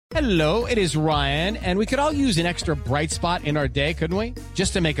Hello, it is Ryan, and we could all use an extra bright spot in our day, couldn't we?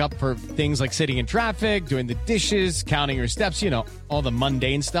 Just to make up for things like sitting in traffic, doing the dishes, counting your steps, all the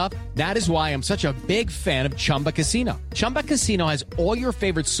mundane stuff. That is why I'm such a big fan of Chumba Casino. Chumba Casino has all your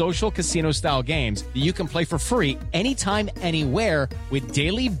favorite social casino-style games that you can play for free anytime, anywhere with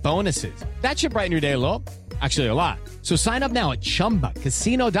daily bonuses. That should brighten your day a little. Actually, a lot. So sign up now at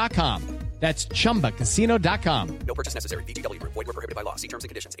ChumbaCasino.com. That's ChumbaCasino.com. No purchase necessary. VGW Group. Void where prohibited by law. See terms and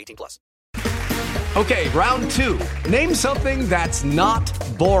conditions. 18+. Okay, round two. Name something that's not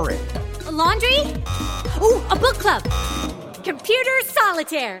boring. A laundry? Ooh, a book club. Computer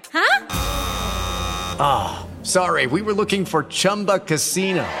solitaire, huh? Ah, sorry. We were looking for Chumba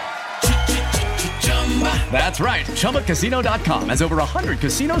Casino. That's right. ChumbaCasino.com has over 100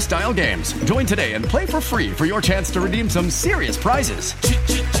 casino-style games. Join today and play for free for your chance to redeem some serious prizes.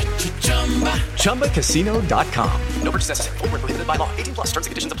 ChumbaCasino.com. No purchase necessary. Void where prohibited by law. 18+. Terms and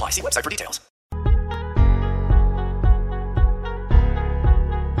conditions apply. See website for details.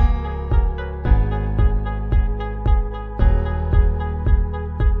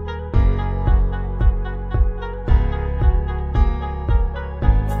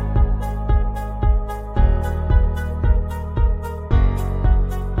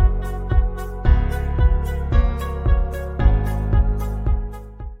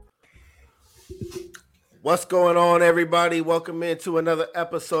 What's going on, everybody? Welcome into another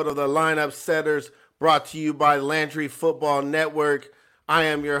episode of the Lineup Setters, brought to you by Landry Football Network. I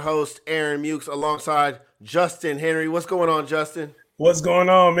am your host, Aaron Mukes, alongside Justin Henry. What's going on, Justin? What's going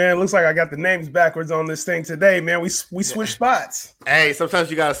on, man? Looks like I got the names backwards on this thing today, man. We switched spots. Hey, sometimes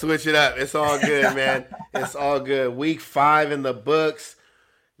you got to switch it up. It's all good, man. It's all good. Week 5 in the books.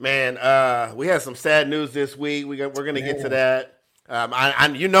 Man, we had some sad news this week. We're going to get to that.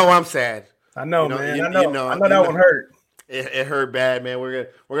 I'm sad. I know, man. I know that one hurt. It hurt bad, man. We're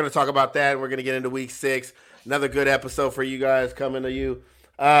gonna talk about that, and we're gonna get into week 6. Another good episode for you guys coming to you.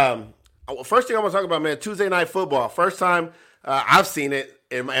 First thing I want to talk about, man, Tuesday night football. First time I've seen it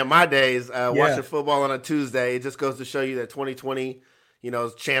in my days watching football on a Tuesday. It just goes to show you that 2020,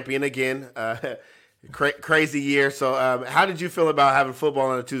 is champion again. Crazy year. So, how did you feel about having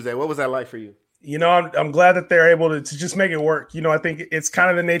football on a Tuesday? What was that like for you? I'm glad that they're able to just make it work. I think it's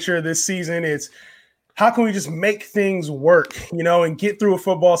kind of the nature of this season. It's how can we just make things work, and get through a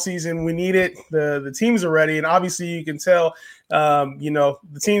football season? We need it. The teams are ready. And obviously you can tell,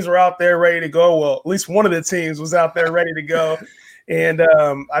 the teams are out there ready to go. Well, at least one of the teams was out there ready to go. And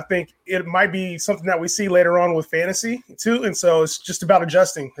I think it might be something that we see later on with fantasy too. And so it's just about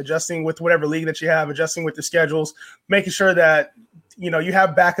adjusting with whatever league that you have, adjusting with the schedules, making sure that, you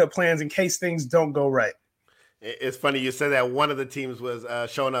have backup plans in case things don't go right. It's funny you said that one of the teams was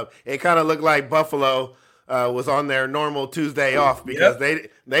showing up. It kind of looked like Buffalo was on their normal Tuesday off because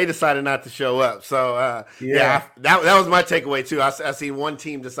they decided not to show up. So, that was my takeaway too. I seen one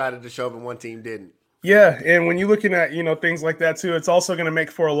team decided to show up and one team didn't. Yeah, and when you're looking at, things like that too, it's also going to make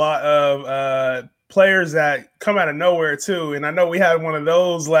for a lot of players that come out of nowhere too. And I know we had one of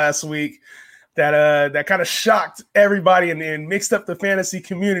those last week that kind of shocked everybody and mixed up the fantasy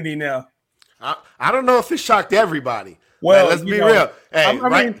community now. I don't know if it shocked everybody. Well, let's be real. Hey,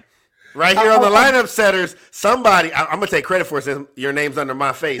 right here on the Lineup Setters, somebody, I'm going to take credit for it since your name's under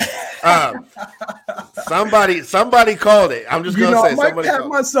my face. Somebody called it. I'm just going to say somebody called it. I might pat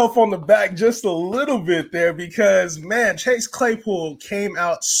myself on the back just a little bit there because, man, Chase Claypool came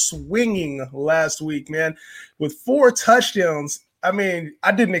out swinging last week, man, with 4 touchdowns. I mean,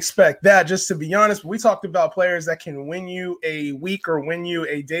 I didn't expect that, just to be honest. We talked about players that can win you a week or win you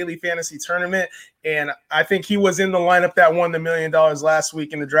a daily fantasy tournament, and I think he was in the lineup that won the $1 million last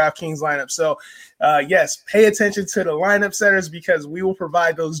week in the DraftKings lineup. So, yes, pay attention to the lineup setters because we will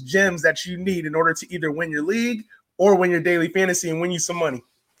provide those gems that you need in order to either win your league or win your daily fantasy and win you some money.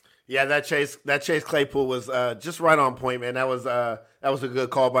 Yeah, that Chase Claypool was just right on point, man. That was a good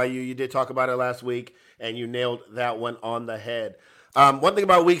call by you. You did talk about it last week, and you nailed that one on the head. One thing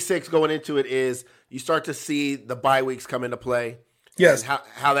about week 6 going into it is you start to see the bye weeks come into play. Yes. And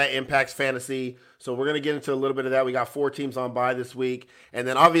how that impacts fantasy. So we're going to get into a little bit of that. We got 4 teams on bye this week. And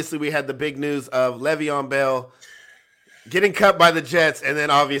then obviously we had the big news of Le'Veon Bell getting cut by the Jets and then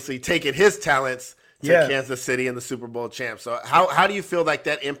obviously taking his talents to Kansas City and the Super Bowl champs. So how do you feel like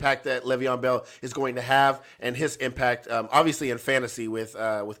that impact that Le'Veon Bell is going to have and his impact obviously in fantasy with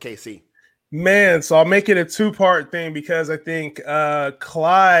KC? Man, so I'll make it a 2-part thing because I think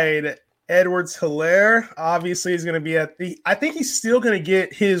Clyde Edwards-Helaire obviously is going to be I think he's still going to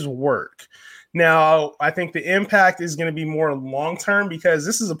get his work. Now, I think the impact is going to be more long-term because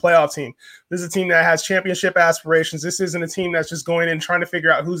this is a playoff team. This is a team that has championship aspirations. This isn't a team that's just going in and trying to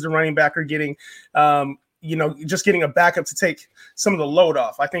figure out who's the running back or getting, just getting a backup to take some of the load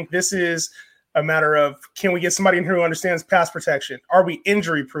off. I think this is a matter of, can we get somebody in here who understands pass protection? Are we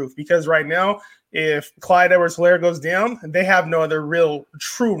injury-proof? Because right now, if Clyde Edwards-Helaire goes down, they have no other real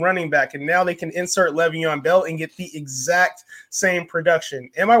true running back. And now they can insert Le'Veon Bell and get the exact same production.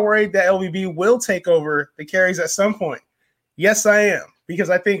 Am I worried that LVB will take over the carries at some point? Yes, I am. Because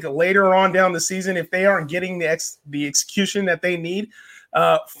I think later on down the season, if they aren't getting the execution that they need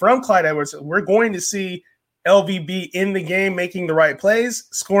from Clyde Edwards, we're going to see LVB in the game, making the right plays,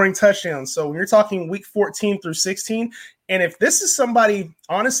 scoring touchdowns. So when you're talking week 14 through 16, and if this is somebody,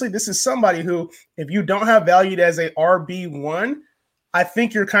 honestly, this is somebody who, if you don't have valued as a RB1, I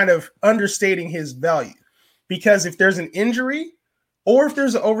think you're kind of understating his value. Because if there's an injury or if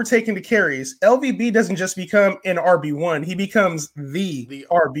there's an overtaking the carries, LVB doesn't just become an RB1. He becomes the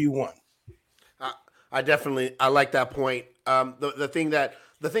RB1. I like that point. The thing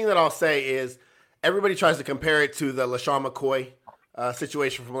that I'll say is, everybody tries to compare it to the LaShawn McCoy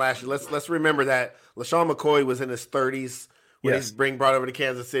situation from last year. Let's remember that LaShawn McCoy was in his 30s when he's being brought over to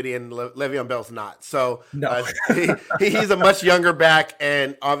Kansas City, and Le'Veon Bell's not. So no. He's a much younger back,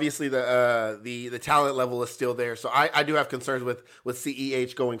 and obviously the talent level is still there. So I do have concerns with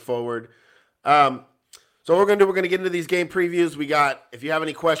CEH going forward. So what we're gonna get into these game previews. If you have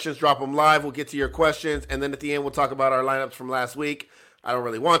any questions, drop them live. We'll get to your questions, and then at the end we'll talk about our lineups from last week. I don't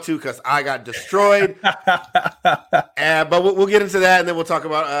really want to because I got destroyed. But we'll get into that, and then we'll talk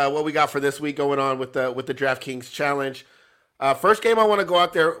about what we got for this week going on with the DraftKings Challenge. First game I want to go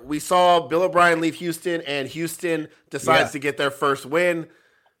out there, we saw Bill O'Brien leave Houston, and Houston decides to get their first win.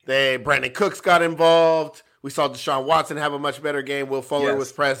 Brandon Cooks got involved. We saw Deshaun Watson have a much better game. Will Fuller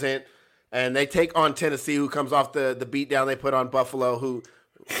was present. And they take on Tennessee, who comes off the beatdown they put on Buffalo, who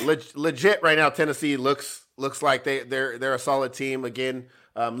legit right now Tennessee looks like they're a solid team again,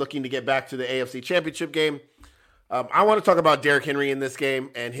 looking to get back to the AFC Championship game. I want to talk about Derrick Henry in this game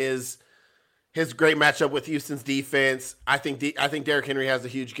and his great matchup with Houston's defense. I think Derrick Henry has a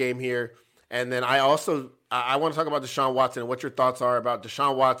huge game here. And then I want to talk about Deshaun Watson and what your thoughts are about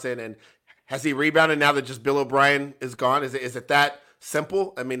Deshaun Watson, and has he rebounded now that just Bill O'Brien is gone? Is it that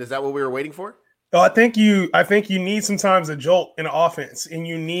simple? I mean, is that what we were waiting for? Well, I think you need sometimes a jolt in offense, and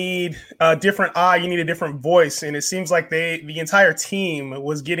you need a different eye. You need a different voice, and it seems like the entire team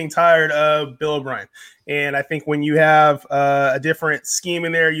was getting tired of Bill O'Brien. And I think when you have a different scheme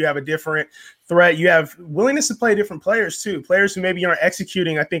in there, you have a different threat. You have willingness to play different players too, players who maybe aren't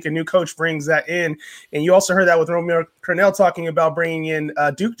executing. I think a new coach brings that in, and you also heard that with Romeo Crennel talking about bringing in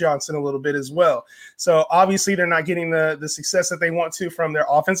Duke Johnson a little bit as well. So obviously they're not getting the success that they want to from their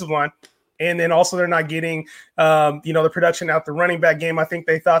offensive line. And then also they're not getting, the production out the running back game I think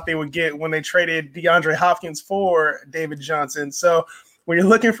they thought they would get when they traded DeAndre Hopkins for David Johnson. So when you're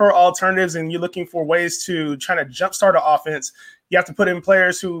looking for alternatives and you're looking for ways to try to jumpstart an offense, you have to put in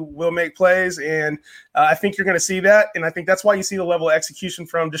players who will make plays. And I think you're going to see that. And I think that's why you see the level of execution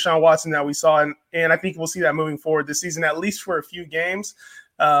from Deshaun Watson that we saw. And I think we'll see that moving forward this season, at least for a few games.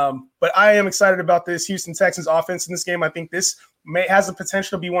 But I am excited about this Houston Texans offense in this game. I think this has the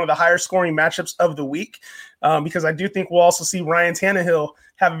potential to be one of the higher scoring matchups of the week, because I do think we'll also see Ryan Tannehill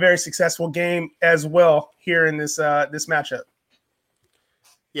have a very successful game as well here in this matchup.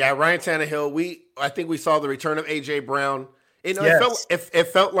 Yeah, Ryan Tannehill. I think we saw the return of A.J. Brown. It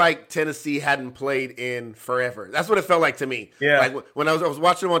felt like Tennessee hadn't played in forever. That's what it felt like to me. Yeah. Like when I was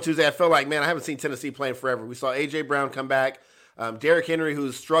watching them on Tuesday, I felt like, man, I haven't seen Tennessee playing forever. We saw A.J. Brown come back. Derrick Henry,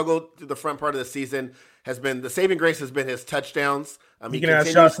 who's struggled through the front part of the season, the saving grace has been his touchdowns. You can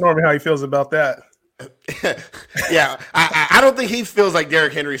ask Josh Norman how he feels about that. Yeah, I don't think he feels like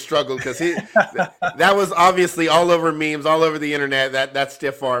Derrick Henry struggled, because that was obviously all over memes, all over the internet, that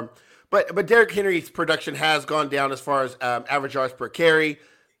stiff arm. But Derrick Henry's production has gone down as far as average yards per carry.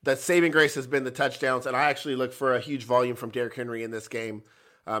 The saving grace has been the touchdowns, and I actually look for a huge volume from Derrick Henry in this game.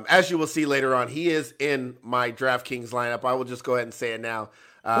 As you will see later on, he is in my DraftKings lineup. I will just go ahead and say it now.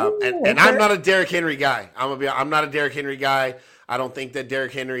 And I'm not a Derrick Henry guy. I'm not a Derrick Henry guy. I don't think that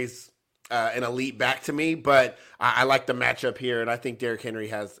Derrick Henry's an elite back to me, but I like the matchup here, and I think Derrick Henry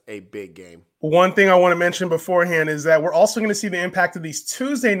has a big game. One thing I want to mention beforehand is that we're also going to see the impact of these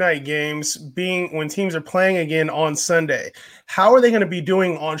Tuesday night games being when teams are playing again on Sunday. How are they going to be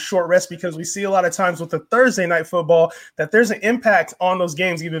doing on short rest? Because we see a lot of times with the Thursday night football that there's an impact on those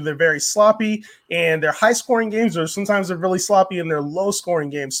games. Either they're very sloppy and they're high scoring games, or sometimes they're really sloppy and they're low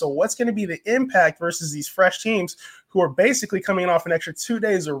scoring games. So what's going to be the impact versus these fresh teams who are basically coming off an extra 2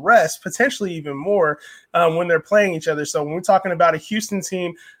 days of rest, potentially even more when they're playing each other? So when we're talking about a Houston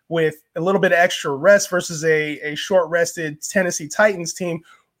team with a little bit of extra rest versus a short-rested Tennessee Titans team,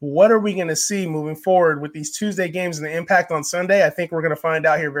 what are we going to see moving forward with these Tuesday games and the impact on Sunday? I think we're going to find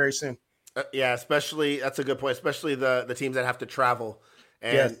out here very soon. Yeah, especially that's a good point, especially the teams that have to travel.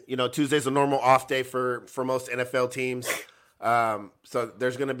 And, Yes. you know, Tuesday's a normal off day for most NFL teams. So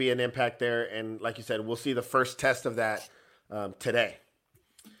there's going to be an impact there. And like you said, we'll see the first test of that today.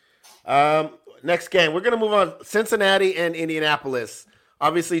 Next game, we're going to move on. Cincinnati and Indianapolis.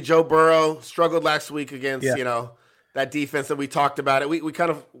 Obviously, Joe Burrow struggled last week against, that defense that we talked about. We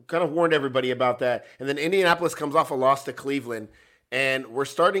kind of warned everybody about that. And then Indianapolis comes off a loss to Cleveland. And we're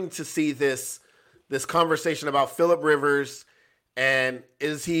starting to see this conversation about Phillip Rivers and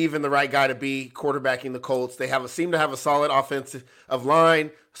is he even the right guy to be quarterbacking the Colts? They seem to have a solid offensive line,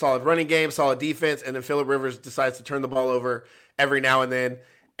 solid running game, solid defense, and then Phillip Rivers decides to turn the ball over every now and then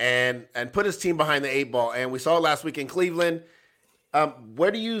and put his team behind the 8 ball. And we saw it last week in Cleveland.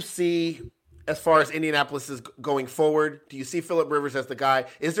 Where do you see as far as Indianapolis is going forward? Do you see Phillip Rivers as the guy?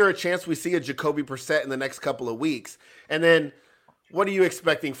 Is there a chance we see a Jacoby Brissett in the next couple of weeks? And then what are you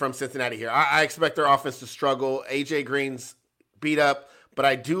expecting from Cincinnati here? I expect their offense to struggle. A.J. Green's beat up, but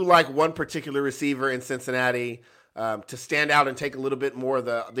I do like one particular receiver in Cincinnati to stand out and take a little bit more of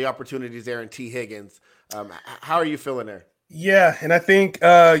the opportunities there in T. Higgins. How are you feeling there? Yeah, and I think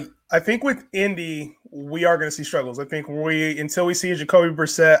with Indy, we are going to see struggles. I think until we see a Jacoby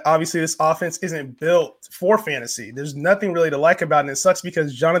Brissett, obviously this offense isn't built for fantasy. There's nothing really to like about it. And it sucks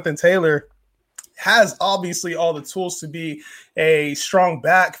because Jonathan Taylor has obviously all the tools to be a strong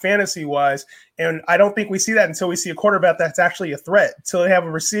back fantasy-wise, and I don't think we see that until we see a quarterback that's actually a threat, until they have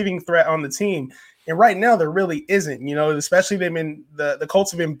a receiving threat on the team. And right now, there really isn't. Especially the Colts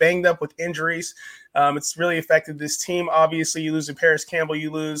have been banged up with injuries. It's really affected this team. Obviously, you lose a Paris Campbell,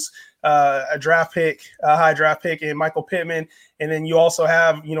 you lose a high draft pick in Michael Pittman, and then you also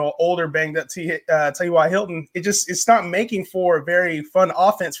have older banged up T.Y. Hilton. It's not making for a very fun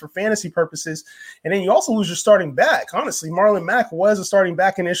offense for fantasy purposes. And then you also lose your starting back. Honestly, Marlon Mack was a starting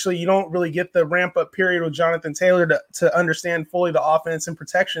back initially. You don't really get the ramp up period with Jonathan Taylor to understand fully the offense and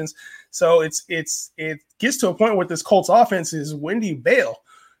protections. So it gets to a point where this Colts offense is, when do you bail?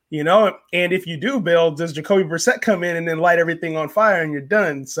 And if you do bail, does Jacoby Brissett come in and then light everything on fire and you're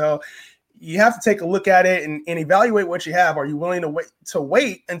done? So you have to take a look at it and evaluate what you have. Are you willing to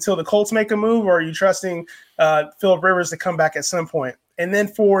wait until the Colts make a move, or are you trusting Phillip Rivers to come back at some point? And then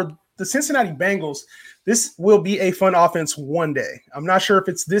for the Cincinnati Bengals, this will be a fun offense one day. I'm not sure if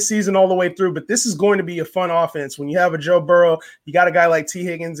it's this season all the way through, but this is going to be a fun offense. When you have a Joe Burrow, you got a guy like T.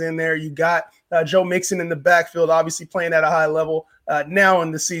 Higgins in there. You got Joe Mixon in the backfield, obviously playing at a high level now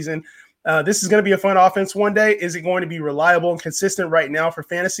in the season. This is going to be a fun offense one day. Is it going to be reliable and consistent right now for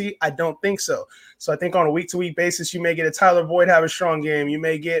fantasy? I don't think so. So I think on a week-to-week basis, you may get a Tyler Boyd have a strong game. You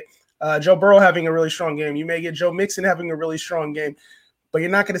may get Joe Burrow having a really strong game. You may get Joe Mixon having a really strong game. But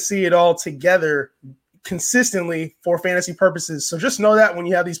you're not going to see it all together consistently for fantasy purposes. So just know that when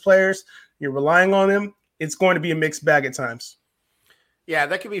you have these players, you're relying on them, it's going to be a mixed bag at times. Yeah,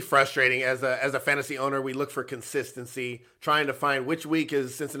 that can be frustrating. As a fantasy owner, we look for consistency, trying to find which week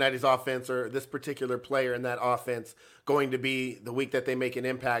is Cincinnati's offense or this particular player in that offense going to be the week that they make an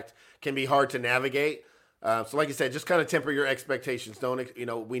impact. Can be hard to navigate. So like you said, just kind of temper your expectations.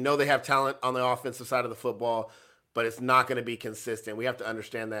 We know they have talent on the offensive side of the football, but it's not going to be consistent. We have to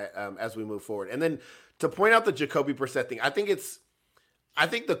understand that as we move forward. And then to point out the Jacoby Brissett thing, I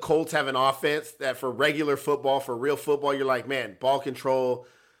think the Colts have an offense that for regular football, for real football, you're like, man, ball control.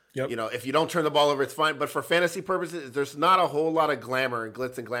 Yep. If you don't turn the ball over, it's fine. But for fantasy purposes, there's not a whole lot of glamour and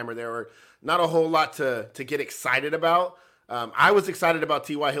glitz and glamour there, or not a whole lot to get excited about. I was excited about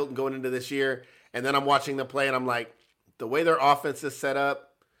T.Y. Hilton going into this year, and then I'm watching them play, and I'm like, the way their offense is set up,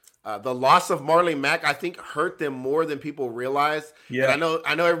 the loss of Marlon Mack, I think, hurt them more than people realize. Yeah. And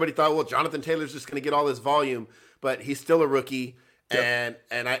I know everybody thought, well, Jonathan Taylor's just going to get all this volume, but he's still a rookie. Yep.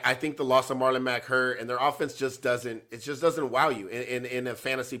 And I think the loss of Marlon Mack hurt, and their offense just doesn't wow you in a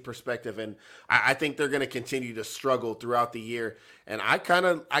fantasy perspective. And I think they're going to continue to struggle throughout the year. And I kind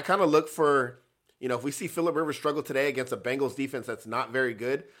of look for, if we see Phillip Rivers struggle today against a Bengals defense that's not very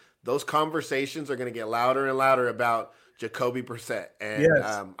good, those conversations are going to get louder and louder about Jacoby Brissett. And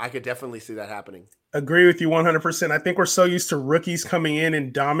I could definitely see that happening. Agree with you 100%. I think we're so used to rookies coming in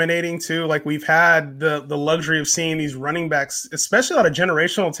and dominating too. Like we've had the luxury of seeing these running backs, especially a lot of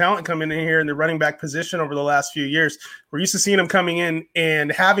generational talent coming in here in the running back position over the last few years. We're used to seeing them coming in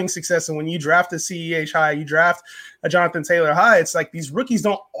and having success. And when you draft a CEH high, you draft a Jonathan Taylor high, it's like these rookies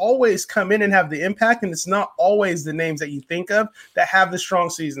don't always come in and have the impact. And it's not always the names that you think of that have the strong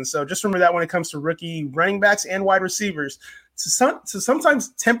season. So just remember that when it comes to rookie running backs and wide receivers, to sometimes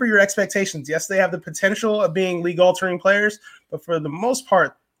temper your expectations. Yes, they have the potential of being league-altering players, but for the most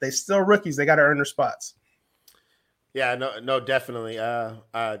part, they're still rookies. They got to earn their spots. Yeah, no, definitely.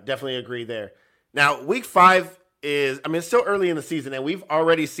 Definitely agree there. Now, week 5 it's still early in the season, and we've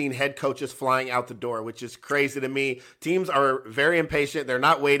already seen head coaches flying out the door, which is crazy to me. Teams are very impatient. They're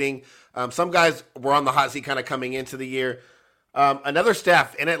not waiting. Some guys were on the hot seat kind of coming into the year. Another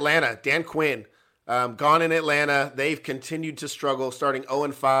staff in Atlanta, Dan Quinn, gone in Atlanta. They've continued to struggle, starting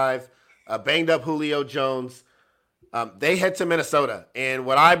 0-5, banged up Julio Jones. They head to Minnesota, and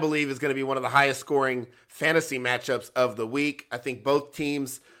what I believe is going to be one of the highest scoring fantasy matchups of the week. I think both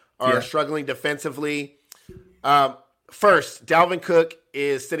teams are struggling defensively. First, Dalvin Cook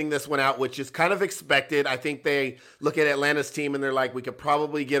is sitting this one out, which is kind of expected. I think they look at Atlanta's team and they're like, we could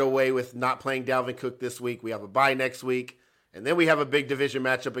probably get away with not playing Dalvin Cook this week. We have a bye next week, and then we have a big division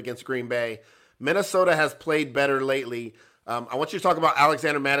matchup against Green Bay. Minnesota has played better lately. I want you to talk about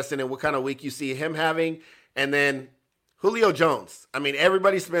Alexander Mattison and what kind of week you see him having. And then Julio Jones. I mean,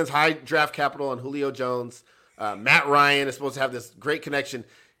 everybody spends high draft capital on Julio Jones. Matt Ryan is supposed to have this great connection.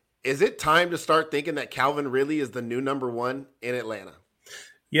 Is it time to start thinking that Calvin Ridley is the new number 1 in Atlanta?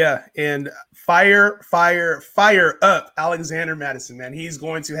 Yeah, and fire up Alexander Mattison, man. He's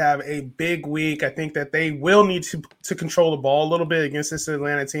going to have a big week. I think that they will need to control the ball a little bit against this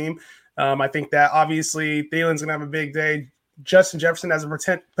Atlanta team. I think that obviously Thielen's going to have a big day. Justin Jefferson has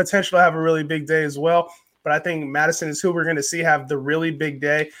a potential to have a really big day as well. But I think Mattison is who we're going to see have the really big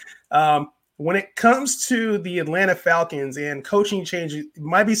day. When it comes to the Atlanta Falcons and coaching change, it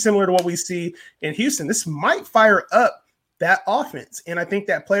might be similar to what we see in Houston. This might fire up that offense. And I think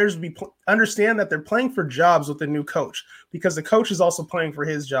that players will understand that they're playing for jobs with the new coach because the coach is also playing for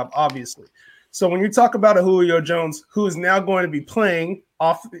his job, obviously. So when you talk about a Julio Jones, who is now going to be playing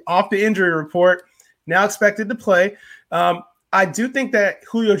off the injury report, now expected to play, I do think that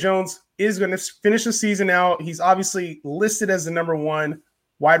Julio Jones is going to finish the season out. He's obviously listed as the number 1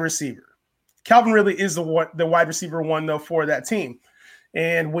 wide receiver. Calvin Ridley is the wide receiver 1, though, for that team.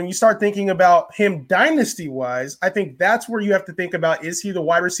 And when you start thinking about him dynasty-wise, I think that's where you have to think about, is he the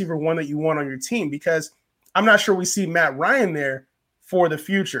wide receiver 1 that you want on your team? Because I'm not sure we see Matt Ryan there for the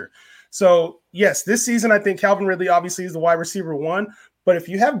future. So, yes, this season I think Calvin Ridley obviously is the wide receiver 1. But if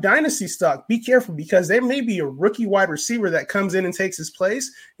you have dynasty stock, be careful because there may be a rookie wide receiver that comes in and takes his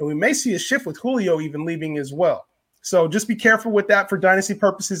place. And we may see a shift with Julio even leaving as well. So just be careful with that for dynasty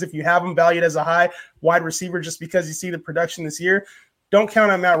purposes. If you have him valued as a high wide receiver just because you see the production this year, don't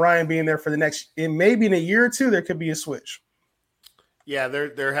count on Matt Ryan being there for the next – maybe in a year or two there could be a switch. Yeah,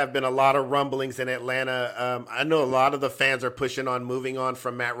 there have been a lot of rumblings in Atlanta. I know a lot of the fans are pushing on moving on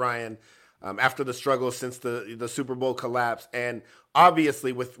from Matt Ryan after the struggle since the Super Bowl collapse. And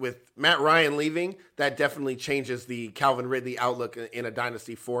obviously with Matt Ryan leaving, that definitely changes the Calvin Ridley outlook in a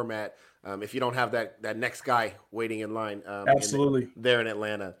dynasty format if you don't have that next guy waiting in line. Absolutely. There in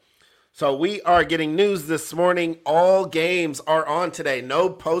Atlanta. So we are getting news this morning. All games are on today. No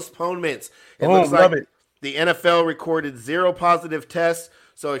postponements. It looks like the NFL recorded 0 positive tests,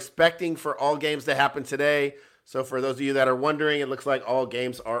 so expecting for all games to happen today. So for those of you that are wondering, it looks like all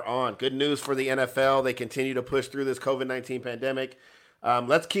games are on. Good news for the NFL. They continue to push through this COVID-19 pandemic.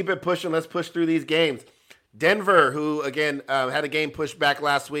 Let's keep it pushing. Let's push through these games. Denver, who, again, had a game pushed back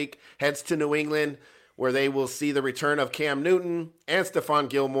last week, heads to New England, where they will see the return of Cam Newton and Stephon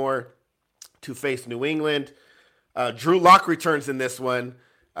Gilmore to face New England. Drew Lock returns in this one.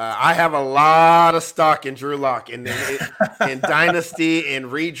 I have a lot of stock in Drew Lock in Dynasty, in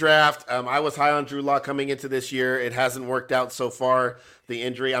redraft. I was high on Drew Lock coming into this year. It hasn't worked out so far, the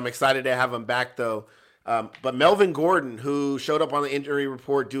injury. I'm excited to have him back, though. But Melvin Gordon, who showed up on the injury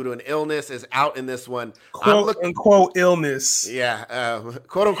report due to an illness, is out in this one. Quote-unquote illness. Yeah,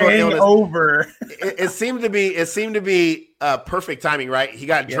 quote-unquote illness. Over. It seemed to be perfect timing, right? He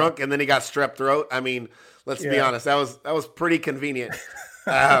got drunk and then he got strep throat. I mean, let's be honest. That was pretty convenient.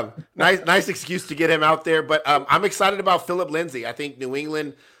 Nice excuse to get him out there. But I'm excited about Phillip Lindsay. I think New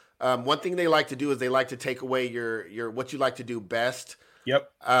England, one thing they like to do is they like to take away your what you like to do best. Yep.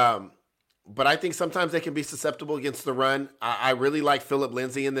 but I think sometimes they can be susceptible against the run. I really like Phillip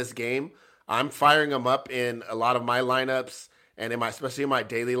Lindsay in this game. I'm firing him up in a lot of my lineups, and especially in my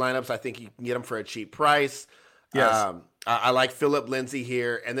daily lineups. I think you can get him for a cheap price. Yes. I like Phillip Lindsay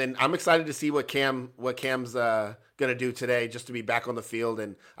here, and then I'm excited to see what Cam's going to do today, just to be back on the field,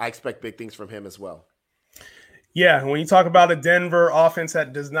 and I expect big things from him as well. Yeah, when you talk about a Denver offense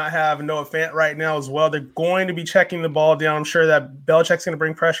that does not have Noah Fant right now as well, they're going to be checking the ball down. I'm sure that Belichick's going to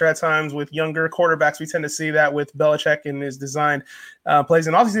bring pressure at times with younger quarterbacks. We tend to see that with Belichick and his designed plays.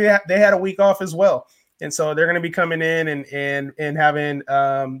 And obviously they had a week off as well. And so they're going to be coming in and having,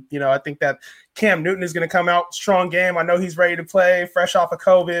 I think that Cam Newton is going to come out strong game. I know he's ready to play, fresh off of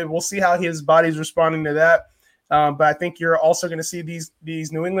COVID. We'll see how his body's responding to that. But I think you're also going to see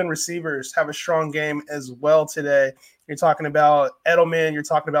these New England receivers have a strong game as well today. You're talking about Edelman. You're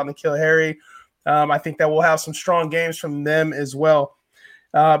talking about N'Keal Harry. I think that we'll have some strong games from them as well.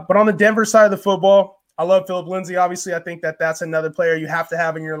 But on the Denver side of the football, I love Phillip Lindsay. Obviously, I think that that's another player you have to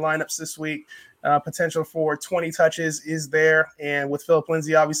have in your lineups this week. Potential for 20 touches is there. And with Phillip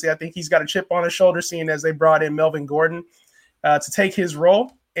Lindsay, obviously, I think he's got a chip on his shoulder, seeing as they brought in Melvin Gordon to take his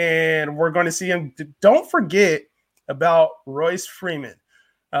role. And we're going to see him. Don't forget about Royce Freeman,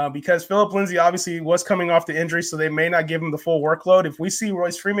 because Phillip Lindsay obviously was coming off the injury, so they may not give him the full workload. If we see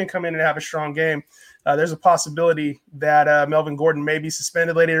Royce Freeman come in and have a strong game, there's a possibility that Melvin Gordon may be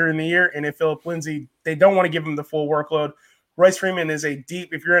suspended later in the year. And if Phillip Lindsay, they don't want to give him the full workload. Royce Freeman is a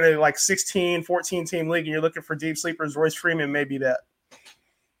deep, if you're in a 16, 14 team league and you're looking for deep sleepers, Royce Freeman may be that.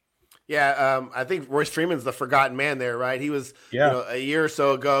 Yeah, I think Royce Freeman's the forgotten man there, right? He was, a year or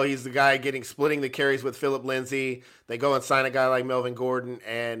so ago, he's the guy splitting the carries with Phillip Lindsay. They go and sign a guy like Melvin Gordon,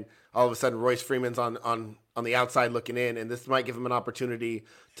 and all of a sudden Royce Freeman's on the outside looking in, and this might give him an opportunity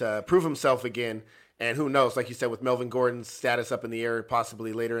to prove himself again. And who knows, like you said, with Melvin Gordon's status up in the air,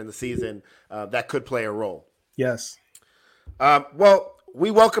 possibly later in the season, that could play a role. Yes. Well, we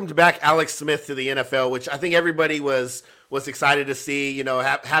welcomed back Alex Smith to the NFL, which I think everybody was excited to see,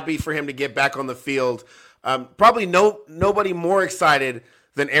 happy for him to get back on the field. Probably nobody more excited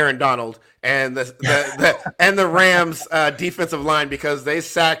than Aaron Donald and the Rams defensive line, because they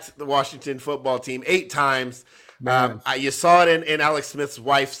sacked the Washington football team 8 times. You saw it in Alex Smith's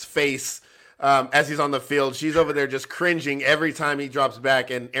wife's face as he's on the field. She's over there just cringing every time he drops back,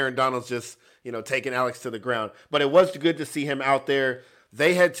 and Aaron Donald's just, taking Alex to the ground. But it was good to see him out there.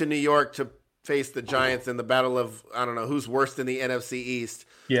 They head to New York to face the Giants in the battle of, I don't know, who's worse than the NFC East.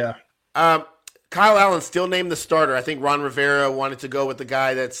 Yeah. Kyle Allen still named the starter. I think Ron Rivera wanted to go with the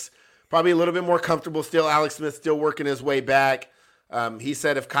guy that's probably a little bit more comfortable still. Alex Smith still working his way back. He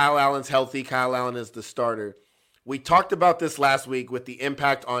said if Kyle Allen's healthy, Kyle Allen is the starter. We talked about this last week with the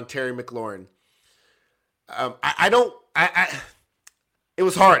impact on Terry McLaurin. It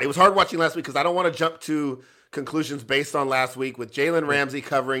was hard. It was hard watching last week because I don't want to jump to conclusions based on last week with Jalen Ramsey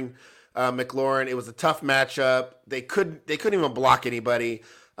covering McLaurin. It was a tough matchup. They couldn't even block anybody.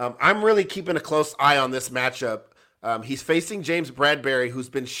 I'm really keeping a close eye on this matchup. He's facing James Bradbury, who's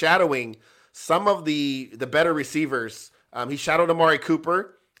been shadowing some of the better receivers. He shadowed Amari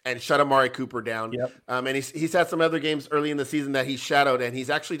Cooper and shut Amari Cooper down. Yep. And he's had some other games early in the season that he shadowed, and he's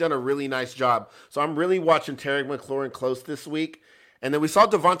actually done a really nice job. So I'm really watching Terry McLaurin close this week. And then we saw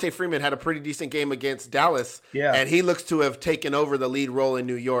Devontae Freeman had a pretty decent game against Dallas, and he looks to have taken over the lead role in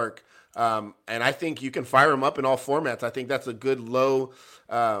New York. And I think you can fire him up in all formats. I think that's a good low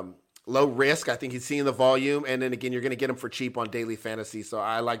risk. I think he's seeing the volume, and then again, you're going to get him for cheap on daily fantasy. So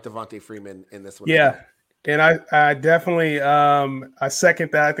I like Devontae Freeman in this one. Yeah, and I definitely I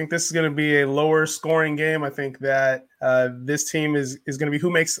second that. I think this is going to be a lower scoring game. I think that this team is going to be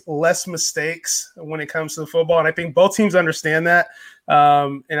who makes less mistakes when it comes to the football, and I think both teams understand that.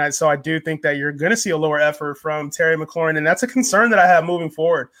 So I do think that you're going to see a lower effort from Terry McLaurin, and that's a concern that I have moving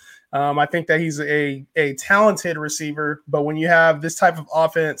forward. I think that he's a talented receiver, but when you have this type of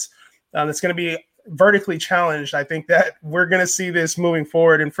offense that's going to be vertically challenged, I think that we're going to see this moving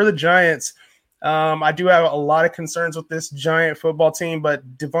forward. And for the Giants, I do have a lot of concerns with this Giant football team,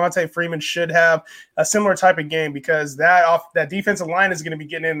 but Devontae Freeman should have a similar type of game because that defensive line is going to be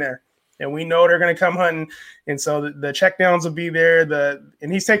getting in there. And we know they're going to come hunting. And so the checkdowns will be there.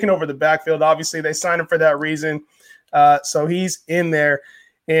 And he's taking over the backfield. Obviously, they signed him for that reason. So he's in there.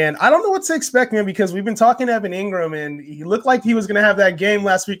 And I don't know what to expect, man, because we've been talking to Evan Ingram, and he looked like he was going to have that game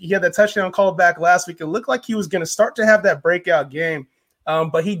last week. He had that touchdown called back last week. It looked like he was going to start to have that breakout game.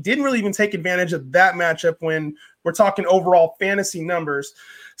 But he didn't really even take advantage of that matchup when we're talking overall fantasy numbers.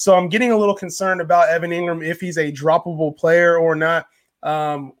 So I'm getting a little concerned about Evan Ingram, if he's a droppable player or not.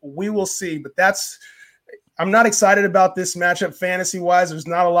 We will see. But I'm not excited about this matchup fantasy-wise. There's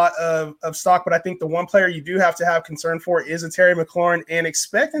not a lot of stock, but I think the one player you do have to have concern for is a Terry McLaurin, and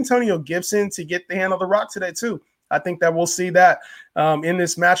expect Antonio Gibson to get the hand of the rock today too. I think that we'll see that in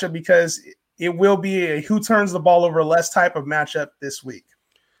this matchup, because it will be a who turns the ball over less type of matchup this week.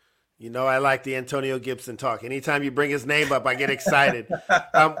 You know, I like the Antonio Gibson talk. Anytime you bring his name up, I get excited.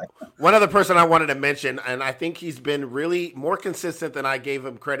 One other person I wanted to mention, and I think he's been really more consistent than I gave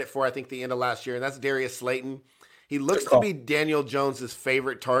him credit for, I think, the end of last year, and that's Darius Slayton. He looks to be Daniel Jones's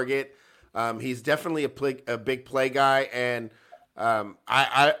favorite target. He's definitely a big play guy, and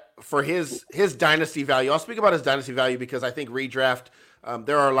I for his dynasty value, I'll speak about his dynasty value because I think redraft,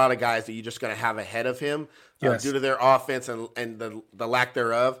 there are a lot of guys that you're just going to have ahead of him due to their offense and the lack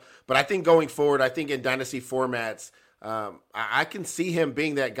thereof. But I think going forward, I think in dynasty formats, I can see him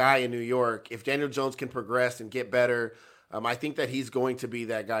being that guy in New York. If Daniel Jones can progress and get better, I think that he's going to be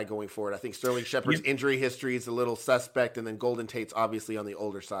that guy going forward. I think Sterling Shepard's injury history is a little suspect, and then Golden Tate's obviously on the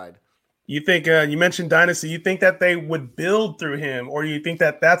older side. You think you mentioned dynasty, you think that they would build through him, or you think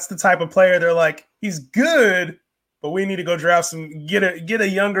that that's the type of player they're like, he's good, but we need to go draft some, get a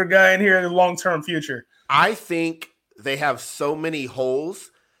younger guy in here in the long-term future? I think they have so many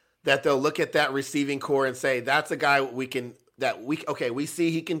holes that they'll look at that receiving core and say, that's a guy we see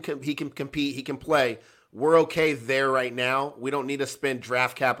he can compete, he can play. We're okay there right now. We don't need to spend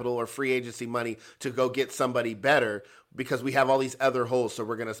draft capital or free agency money to go get somebody better because we have all these other holes, so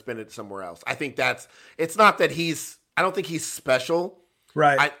we're going to spend it somewhere else. I think it's not that I don't think he's special.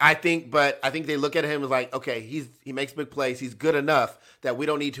 Right. I think they look at him as like, okay, he makes big plays. He's good enough that we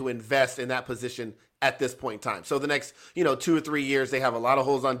don't need to invest in that position at this point in time. So the next, 2 or 3 years, they have a lot of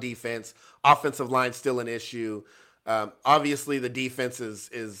holes on defense. Offensive line still an issue. Obviously, the defense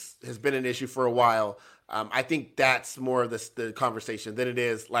has been an issue for a while. I think that's more of the conversation than it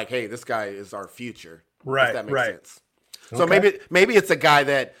is like, hey, this guy is our future. Right. If that makes sense. So maybe it's a guy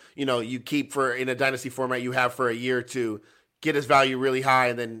that you keep in a dynasty format you have for a year or two, get his value really high,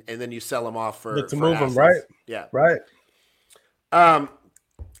 and then you sell him off for move assets. Him, right? Yeah, right.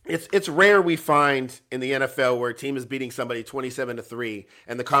 It's rare we find in the NFL where a team is beating somebody 27-3,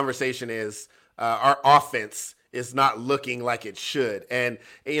 and the conversation is our offense is not looking like it should. And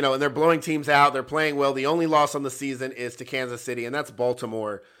and they're blowing teams out. They're playing well. The only loss on the season is to Kansas City, and that's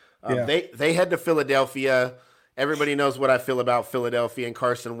Baltimore. They head to Philadelphia. Everybody knows what I feel about Philadelphia and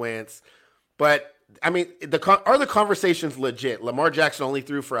Carson Wentz. But, I mean, are the conversations legit? Lamar Jackson only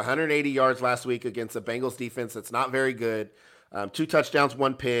threw for 180 yards last week against the Bengals defense that's not very good. 2 touchdowns,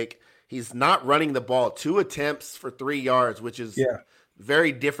 1 pick. He's not running the ball. 2 attempts for 3 yards, which is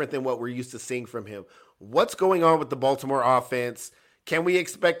very different than what we're used to seeing from him. What's going on with the Baltimore offense? Can we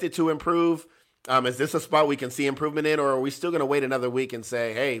expect it to improve? Is this a spot we can see improvement in, or are we still going to wait another week and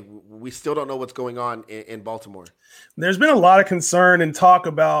say, hey, we still don't know what's going on in Baltimore? There's been a lot of concern and talk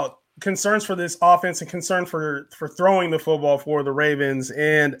about concerns for this offense and concern for throwing the football for the Ravens.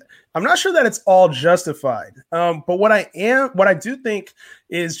 And I'm not sure that it's all justified. But what I do think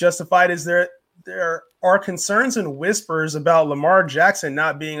is justified is there are concerns and whispers about Lamar Jackson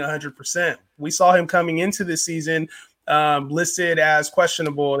not being 100%. We saw him coming into this season listed as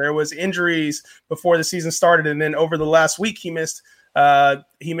questionable. There was injuries before the season started, and then over the last week he missed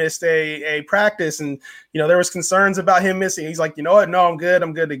a practice, and there was concerns about him missing. He's like, what? No, I'm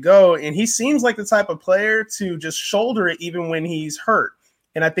good to go. And he seems like the type of player to just shoulder it even when he's hurt,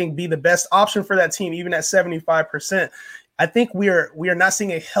 and I think be the best option for that team even at 75%. I think we are not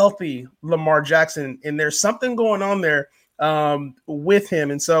seeing a healthy Lamar Jackson, and there's something going on there with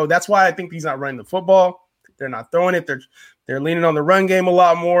him, and so that's why I think he's not running the football. They're not throwing it. They're leaning on the run game a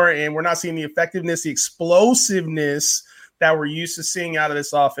lot more, and we're not seeing the effectiveness, the explosiveness that we're used to seeing out of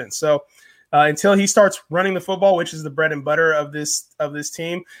this offense. So until he starts running the football, which is the bread and butter of this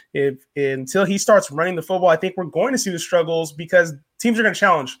team, until he starts running the football, I think we're going to see the struggles because teams are going to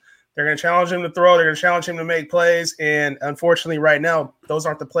challenge. They're going to challenge him to throw. They're going to challenge him to make plays. And unfortunately, right now, those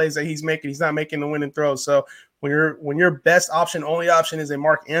aren't the plays that he's making. He's not making the winning throws. So when your best option, only option is a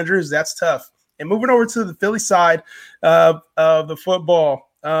Mark Andrews, that's tough. And moving over to the Philly side of the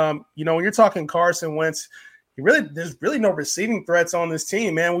football, when you're talking Carson Wentz, there's really no receiving threats on this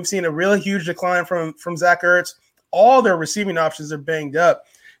team, man. We've seen a really huge decline from Zach Ertz. All their receiving options are banged up.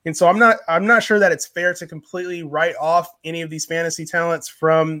 And so I'm not sure that it's fair to completely write off any of these fantasy talents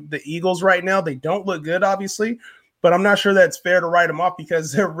from the Eagles right now. They don't look good, obviously, but I'm not sure that it's fair to write them off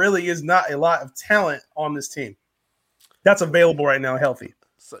because there really is not a lot of talent on this team that's available right now, healthy.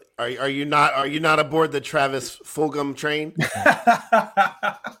 So are you not aboard the Travis Fulgham train?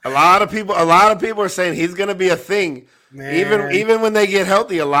 A lot of people are saying he's going to be a thing Man. Even when they get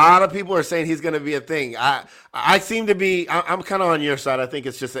healthy, a lot of people are saying he's going to be a thing. I seem to be. I'm kind of on your side. I think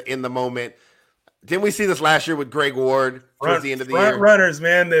it's just in the moment. Didn't we see this last year with Greg Ward towards the end of the year? Front runners,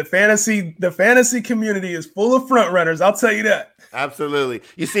 man. The fantasy community is full of front runners. I'll tell you that. Absolutely.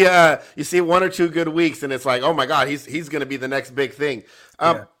 You see 1 or 2 good weeks, and it's like, oh my God, he's going to be the next big thing.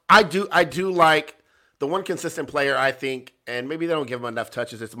 I do like the one consistent player, I think, and maybe they don't give him enough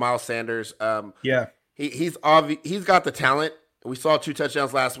touches. It's Miles Sanders. He's got the talent. We saw 2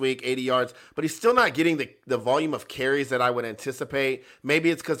 touchdowns last week, 80 yards, but he's still not getting the volume of carries that I would anticipate.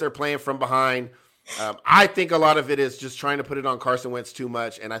 Maybe it's because they're playing from behind. I think a lot of it is just trying to put it on Carson Wentz too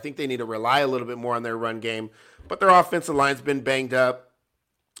much, and I think they need to rely a little bit more on their run game. But their offensive line's been banged up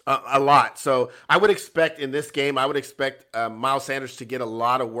a lot. So I would expect in this game, Miles Sanders to get a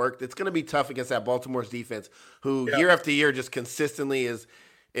lot of work. It's going to be tough against that Baltimore's defense, who year after year just consistently is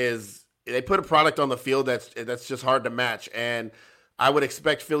they put a product on the field that's just hard to match. And I would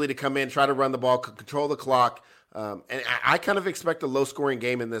expect Philly to come in, try to run the ball, control the clock. And I kind of expect a low-scoring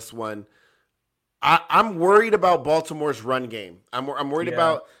game in this one. I'm worried about Baltimore's run game. I'm worried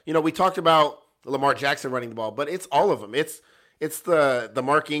about, we talked about Lamar Jackson running the ball, but it's all of them. It's the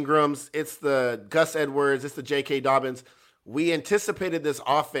Mark Ingrams, it's the Gus Edwards, it's the J.K. Dobbins. We anticipated this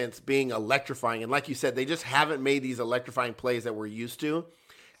offense being electrifying, and like you said, they just haven't made these electrifying plays that we're used to.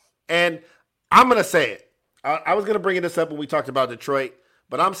 And I'm going to say it. I was going to bring this up when we talked about Detroit,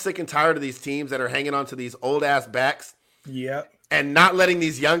 but I'm sick and tired of these teams that are hanging on to these old-ass backs. Yep. And not letting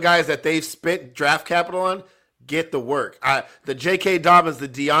these young guys that they've spent draft capital on get the work. The J.K. Dobbins, the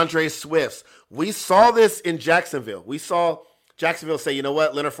DeAndre Swifts. We saw this in Jacksonville. We saw Jacksonville say, you know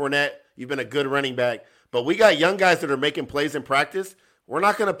what, Leonard Fournette, you've been a good running back, but we got young guys that are making plays in practice. We're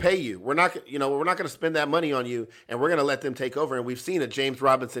not going to pay you. We're not going to spend that money on you, and we're going to let them take over. And we've seen a James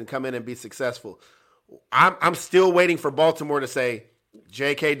Robinson come in and be successful. I'm still waiting for Baltimore to say,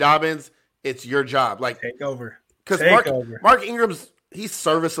 J.K. Dobbins, it's your job. Like, take over. Because Mark Ingram's, he's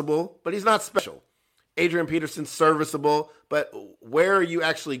serviceable, but he's not special. Adrian Peterson's serviceable, but where are you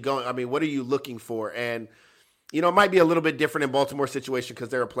actually going? I mean, what are you looking for? And, it might be a little bit different in Baltimore's situation because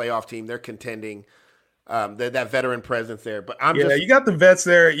they're a playoff team. They're contending. That veteran presence there. But you got the vets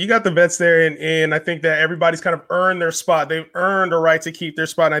there. And I think that everybody's kind of earned their spot. They've earned a right to keep their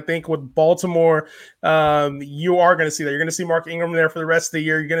spot. And I think with Baltimore, you are going to see that. You're going to see Mark Ingram there for the rest of the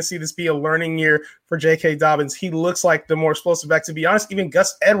year. You're going to see this be a learning year for J.K. Dobbins. He looks like the more explosive back. To be honest, even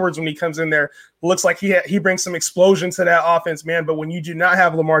Gus Edwards, when he comes in there, looks like he brings some explosion to that offense, man. But when you do not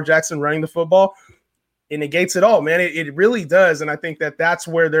have Lamar Jackson running the football, it negates it all, man. It really does. And I think that that's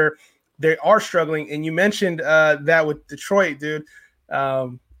where they are struggling. And you mentioned that with Detroit, dude. I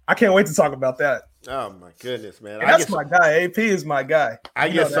can't wait to talk about that. Oh my goodness, man! That's my guy. AP is my guy. I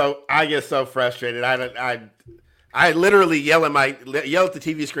get so frustrated. I literally yell at the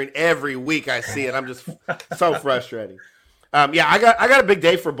TV screen every week I see it. I'm just so frustrating. I got a big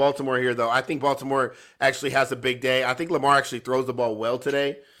day for Baltimore here, though. I think Baltimore actually has a big day. I think Lamar actually throws the ball well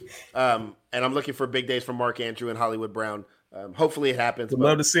today. And I'm looking for big days from Mark Andrew and Hollywood Brown. Hopefully it happens. Would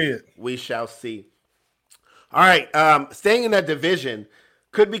love to see it. We shall see. All right. Staying in that division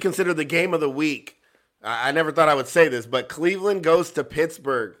could be considered the game of the week. I never thought I would say this, but Cleveland goes to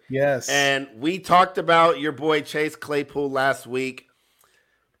Pittsburgh. Yes. And we talked about your boy Chase Claypool last week.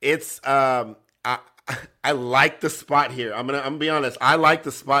 It's I like the spot here. I'm gonna be honest. I like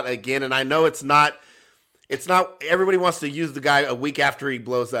the spot again, and I know it's not everybody wants to use the guy a week after he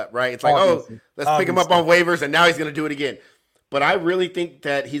blows up, right? It's like, let's pick him up on waivers, and now he's going to do it again. But I really think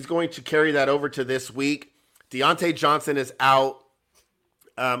that he's going to carry that over to this week. Deontay Johnson is out.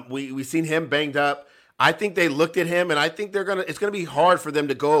 We've seen him banged up. I think they looked at him, and I think it's going to be hard for them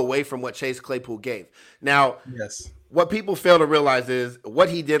to go away from what Chase Claypool gave. Now, yes. What people fail to realize is what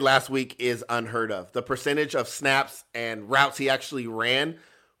he did last week is unheard of. The percentage of snaps and routes he actually ran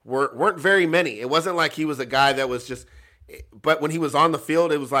weren't very many. It wasn't like he was a guy that was just – but when he was on the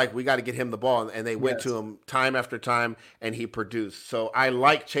field, it was like we got to get him the ball, and they went to him time after time, and he produced. So I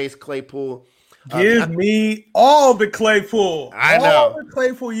like Chase Claypool. Give me all the Claypool. I know. All the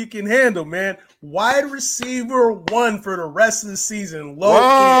Claypool you can handle, man. Wide receiver 1 for the rest of the season.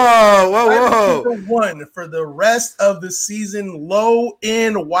 Wide receiver 1 for the rest of the season. Low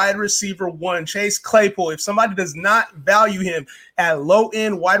end wide receiver 1. Chase Claypool. If somebody does not value him at low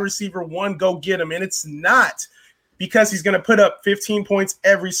end wide receiver 1, go get him. And it's not because he's going to put up 15 points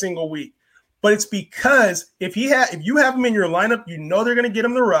every single week. But it's because if you have him in your lineup, you know they're going to get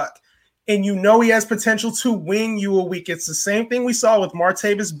him the rock. And you know he has potential to win you a week. It's the same thing we saw with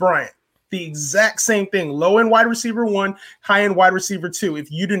Martavis Bryant. The exact same thing. Low-end wide receiver 1, high-end wide receiver 2.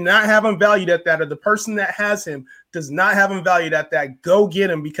 If you do not have him valued at that, or the person that has him does not have him valued at that, go get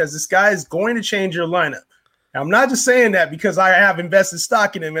him because this guy is going to change your lineup. Now, I'm not just saying that because I have invested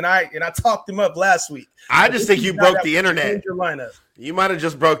stock in him and I talked him up last week. I just think you broke the internet. Your lineup. You might have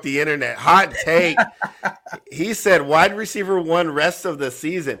just broke the internet. Hot take. He said wide receiver 1 rest of the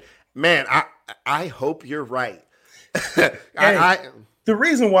season. Man, I hope you're right. The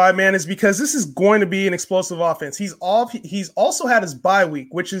reason why, man, is because this is going to be an explosive offense. He's also had his bye week,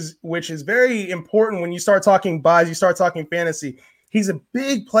 which is very important when you start talking buys, you start talking fantasy. He's a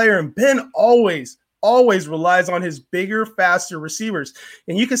big player, and Ben always relies on his bigger, faster receivers.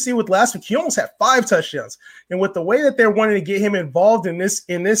 And you can see with last week, he almost had 5 touchdowns. And with the way that they're wanting to get him involved in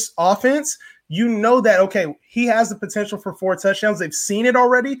this offense, you know that, okay, he has the potential for 4 touchdowns. They've seen it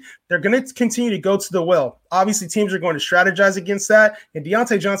already. They're going to continue to go to the well. Obviously, teams are going to strategize against that. And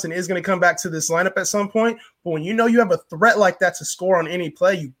Deontay Johnson is going to come back to this lineup at some point. But when you know you have a threat like that to score on any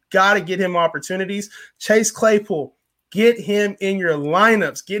play, you got to get him opportunities. Chase Claypool, get him in your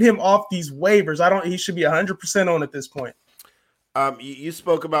lineups. Get him off these waivers. He should be 100% on at this point. You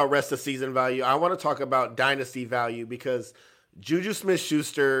spoke about rest of season value. I want to talk about dynasty value because Juju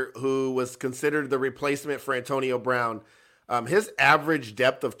Smith-Schuster, who was considered the replacement for Antonio Brown, his average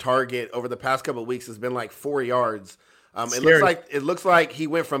depth of target over the past couple of weeks has been like 4 yards. It looks like he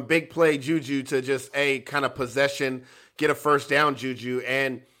went from big play Juju to just a kind of possession, get a first down Juju.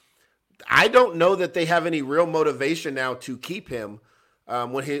 And I don't know that they have any real motivation now to keep him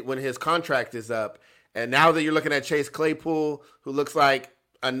when his contract is up. And now that you're looking at Chase Claypool, who looks like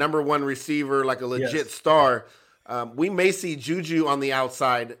a number 1 receiver, like a legit star, we may see Juju on the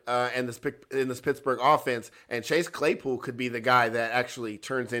outside in this Pittsburgh offense, and Chase Claypool could be the guy that actually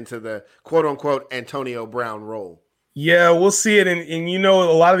turns into the quote-unquote Antonio Brown role. Yeah, we'll see it. And a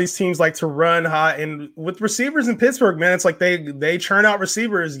lot of these teams like to run hot. And with receivers in Pittsburgh, man, it's like they churn out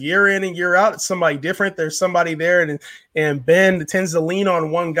receivers year in and year out. It's somebody different. There's somebody there. And Ben tends to lean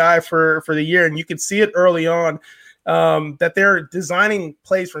on one guy for the year. And you can see it early on that they're designing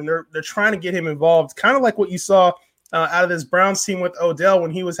plays for him. They're trying to get him involved, kind of like what you saw out of this Browns team with Odell when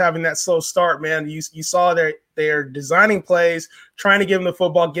he was having that slow start, man. You saw they're designing plays, trying to give him the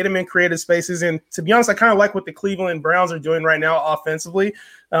football, get him in creative spaces. And to be honest, I kind of like what the Cleveland Browns are doing right now offensively.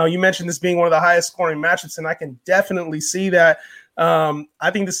 You mentioned this being one of the highest scoring matchups, and I can definitely see that.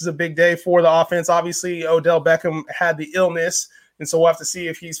 I think this is a big day for the offense. Obviously, Odell Beckham had the illness, and so we'll have to see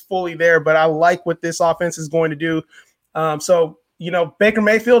if he's fully there. But I like what this offense is going to do. Baker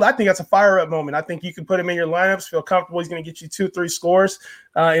Mayfield, I think that's a fire-up moment. I think you can put him in your lineups, feel comfortable. He's going to get you 2-3 scores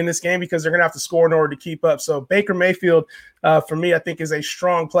in this game because they're going to have to score in order to keep up. So Baker Mayfield, for me, I think is a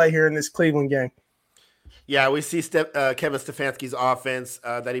strong play here in this Cleveland game. Yeah, we see Kevin Stefanski's offense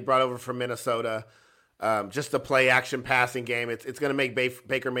that he brought over from Minnesota. Just the play-action passing game. It's going to make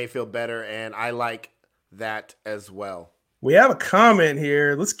Baker Mayfield better, and I like that as well. We have a comment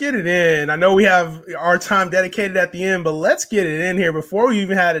here. Let's get it in. I know we have our time dedicated at the end, but let's get it in here before we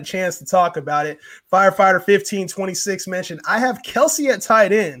even had a chance to talk about it. Firefighter 1526 mentioned, I have Kelsey at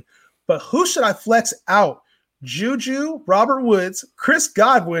tight end, but who should I flex out? Juju, Robert Woods, Chris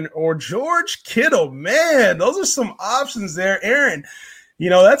Godwin, or George Kittle? Man, those are some options there. Aaron,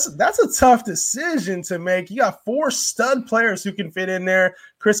 that's a tough decision to make. You got 4 stud players who can fit in there.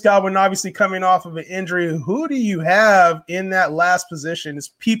 Chris Godwin obviously coming off of an injury. Who do you have in that last position? It's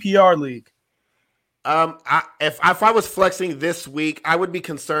PPR league. If I was flexing this week, I would be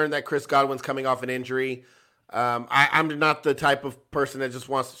concerned that Chris Godwin's coming off an injury. I'm not the type of person that just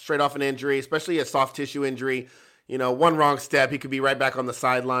wants straight off an injury, especially a soft tissue injury. One wrong step, he could be right back on the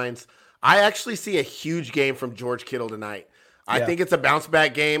sidelines. I actually see a huge game from George Kittle tonight. I think it's a bounce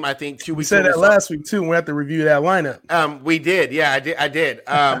back game. I think 2 weeks. We said that last week too. We have to review that lineup. We did. Yeah, I did.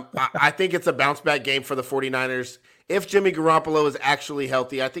 I think it's a bounce back game for the 49ers. If Jimmy Garoppolo is actually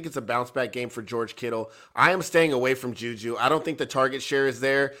healthy, I think it's a bounce back game for George Kittle. I am staying away from Juju. I don't think the target share is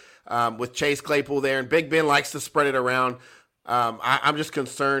there with Chase Claypool there, and Big Ben likes to spread it around. I'm just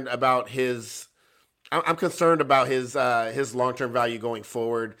concerned about his. I'm concerned about his long-term value going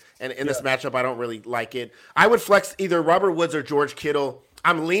forward. And in this matchup, I don't really like it. I would flex either Robert Woods or George Kittle.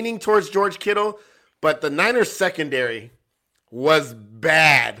 I'm leaning towards George Kittle, but the Niners secondary was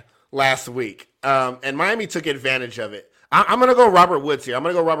bad last week. And Miami took advantage of it. I'm going to go Robert Woods here.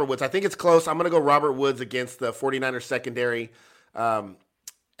 I think it's close. I'm going to go Robert Woods against the 49ers secondary.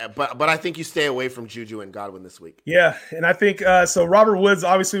 But I think you stay away from Juju and Godwin this week. Yeah, and I think so. Robert Woods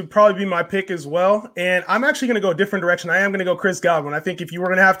obviously would probably be my pick as well. And I'm actually going to go a different direction. I am going to go Chris Godwin. I think if you were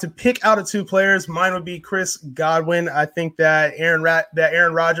going to have to pick out of two players, mine would be Chris Godwin. I think that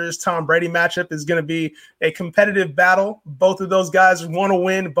Aaron Rodgers, Tom Brady matchup is going to be a competitive battle. Both of those guys want to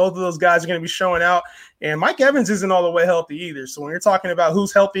win. Both of those guys are going to be showing out. And Mike Evans isn't all the way healthy either. So when you're talking about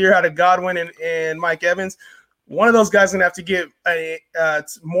who's healthier out of Godwin and Mike Evans, one of those guys is going to have to get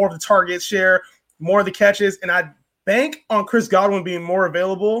more of the target share, more of the catches, and I bank on Chris Godwin being more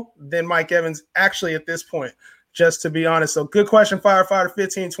available than Mike Evans actually at this point, just to be honest. So good question, Firefighter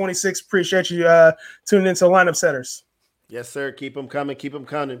 1526. Appreciate you tuning into Lineup Setters. Yes, sir. Keep them coming. Keep them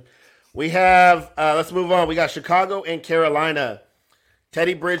coming. We have, let's move on. We got Chicago and Carolina.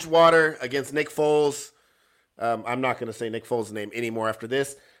 Teddy Bridgewater against Nick Foles. I'm not going to say Nick Foles' name anymore after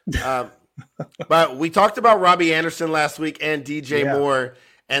this. But we talked about Robbie Anderson last week and DJ Moore,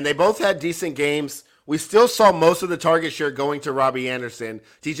 and they both had decent games. We still saw most of the target share going to Robbie Anderson.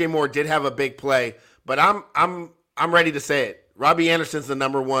 DJ Moore did have a big play, but I'm ready to say it. Robbie Anderson's the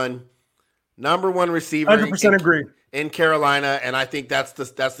number one receiver. 100% agree. In Carolina, and I think that's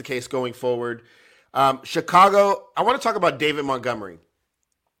the case going forward. Chicago, I want to talk about David Montgomery.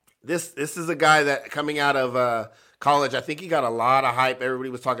 This is a guy that coming out of college, I think he got a lot of hype. Everybody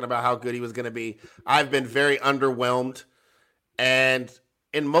was talking about how good he was going to be. I've been very underwhelmed. And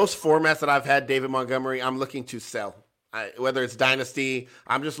in most formats that I've had David Montgomery, I'm looking to sell. Whether it's Dynasty,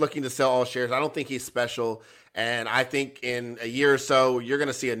 I'm just looking to sell all shares. I don't think he's special. And I think in a year or so, you're going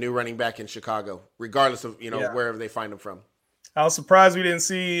to see a new running back in Chicago, regardless of wherever they find him from. I was surprised we didn't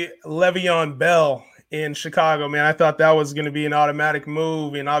see Le'Veon Bell in Chicago, man. I thought that was going to be an automatic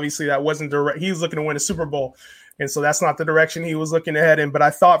move. And obviously that wasn't direct. He was looking to win a Super Bowl. And so that's not the direction he was looking to head in. But I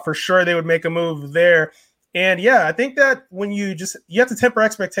thought for sure they would make a move there. And yeah, I think that when you have to temper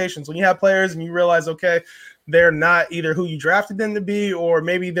expectations. When you have players and you realize, okay, they're not either who you drafted them to be, or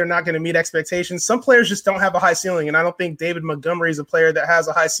maybe they're not going to meet expectations. Some players just don't have a high ceiling. And I don't think David Montgomery is a player that has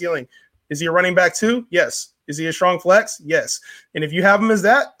a high ceiling. Is he a running back too? Yes. Is he a strong flex? Yes. And if you have him as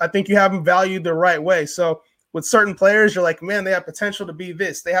that, I think you have him valued the right way. So with certain players, you're like, man, they have potential to be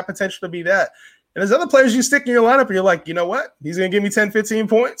this. They have potential to be that. And there's other players you stick in your lineup and you're like, you know what? He's going to give me 10, 15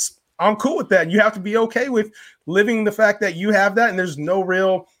 points. I'm cool with that. And you have to be okay with living the fact that you have that and there's no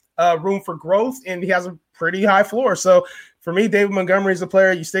real room for growth, and he has a pretty high floor. So for me, David Montgomery is a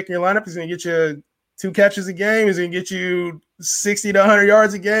player you stick in your lineup. He's going to get you 2 catches a game. He's going to get you 60 to 100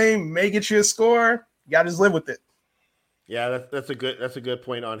 yards a game, may get you a score. You got to just live with it. Yeah, that's a good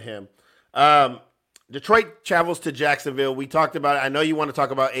point on him. Detroit travels to Jacksonville. We talked about it. I know you want to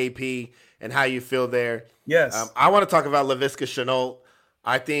talk about AP and how you feel there. Yes. I want to talk about Laviska Shenault.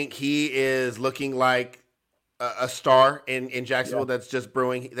 I think he is looking like a star in Jacksonville that's just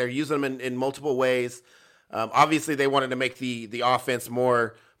brewing. They're using him in multiple ways. Obviously, they wanted to make the offense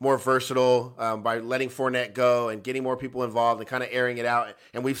more versatile by letting Fournette go and getting more people involved and kind of airing it out.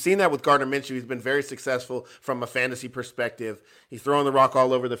 And we've seen that with Gardner Minshew. He's been very successful from a fantasy perspective. He's throwing the rock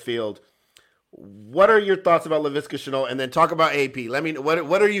all over the field. What are your thoughts about Laviska Shenault? And then talk about AP. Let me.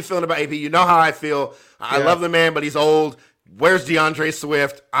 What are you feeling about AP? You know how I feel. I love the man, but he's old. Where's DeAndre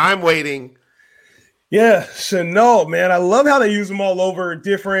Swift? I'm waiting. Yeah, Shenault, man. I love how they use him all over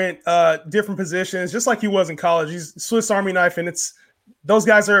different positions, just like he was in college. He's Swiss Army knife, and those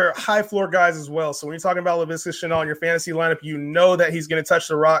guys are high floor guys as well. So when you're talking about Laviska Shenault in your fantasy lineup, you know that he's going to touch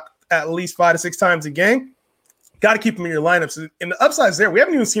the rock at least 5 to 6 times a game. Got to keep him in your lineups. And the upside's there. We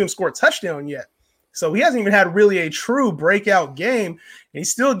haven't even seen him score a touchdown yet. So he hasn't even had really a true breakout game. And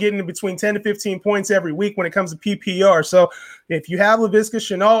he's still getting between 10 to 15 points every week when it comes to PPR. So if you have Laviska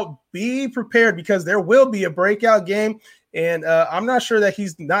Shenault, be prepared because there will be a breakout game. And I'm not sure that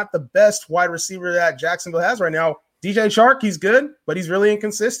he's not the best wide receiver that Jacksonville has right now. DJ Chark, he's good, but he's really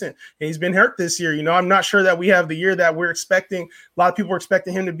inconsistent. And he's been hurt this year. I'm not sure that we have the year that we're expecting. A lot of people are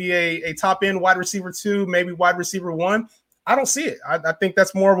expecting him to be a top-end wide receiver 2, maybe wide receiver 1. I don't see it. I think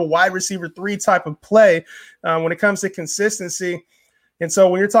that's more of a wide receiver 3 type of play when it comes to consistency. And so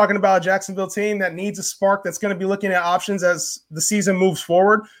when you're talking about a Jacksonville team that needs a spark that's going to be looking at options as the season moves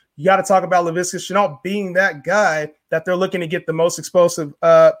forward, you got to talk about Laviska Shenault being that guy that they're looking to get the most explosive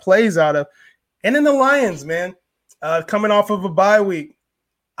plays out of. And then the Lions, man, coming off of a bye week,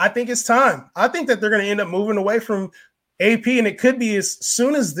 I think it's time. I think that they're going to end up moving away from AP, and it could be as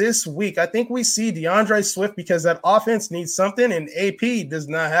soon as this week. I think we see DeAndre Swift because that offense needs something, and AP does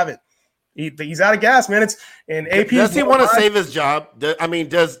not have it. He's out of gas, man. AP does he want to save his job? Does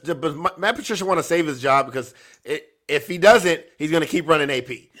Matt Patricia want to save his job? Because if he doesn't, he's going to keep running AP.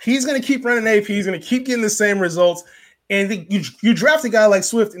 He's going to keep running AP. He's going to keep getting the same results. And you draft a guy like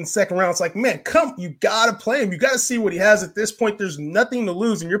Swift in the second round. It's like, man, you got to play him. You got to see what he has at this point. There's nothing to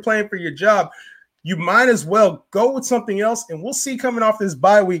lose, and you're playing for your job. You might as well go with something else, and we'll see coming off this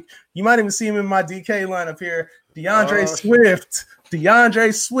bye week. You might even see him in my DK lineup here. DeAndre Swift.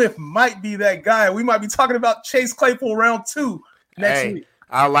 DeAndre Swift might be that guy. We might be talking about Chase Claypool round 2 next week.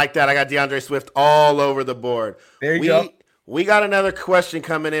 I like that. I got DeAndre Swift all over the board. There you go. We got another question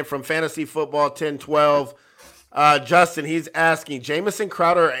coming in from Fantasy Football 1012. Justin, he's asking, Jamison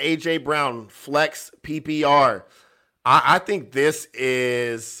Crowder or A.J. Brown, flex PPR? I think this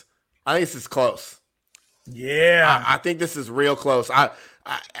is close. Yeah. I think this is real close. I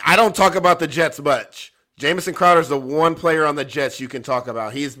don't talk about the Jets much. Jamison Crowder is the one player on the Jets you can talk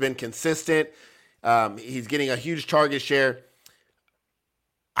about. He's been consistent. He's getting a huge target share.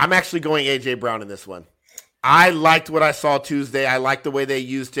 I'm actually going A.J. Brown in this one. I liked what I saw Tuesday. I liked the way they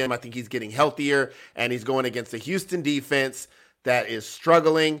used him. I think he's getting healthier, and he's going against the Houston defense that is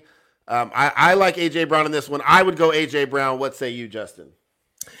struggling. I like A.J. Brown in this one. I would go A.J. Brown. What say you, Justin?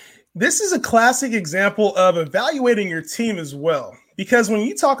 This is a classic example of evaluating your team as well. Because when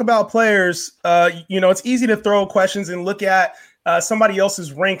you talk about players, it's easy to throw questions and look at somebody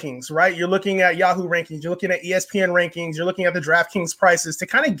else's rankings, right? You're looking at Yahoo rankings. You're looking at ESPN rankings. You're looking at the DraftKings prices to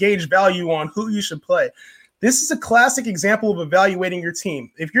kind of gauge value on who you should play. This is a classic example of evaluating your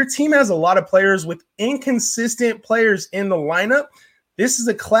team. If your team has a lot of players with inconsistent players in the lineup, this is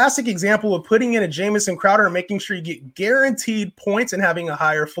a classic example of putting in a Jamison Crowder and making sure you get guaranteed points and having a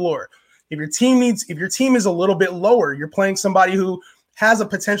higher floor. If your team is a little bit lower, you're playing somebody who has a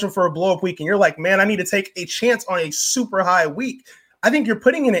potential for a blow-up week, and you're like, man, I need to take a chance on a super high week. I think you're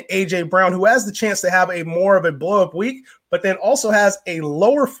putting in an A.J. Brown who has the chance to have a more of a blow-up week, but then also has a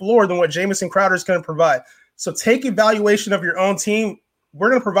lower floor than what Jamison Crowder is going to provide. So take evaluation of your own team. We're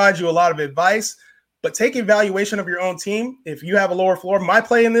going to provide you a lot of advice, but take evaluation of your own team. If you have a lower floor, my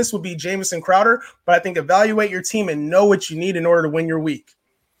play in this would be Jamison Crowder, but I think evaluate your team and know what you need in order to win your week.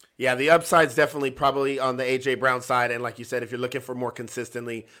 Yeah, the upside's definitely probably on the A.J. Brown side. And like you said, if you're looking for more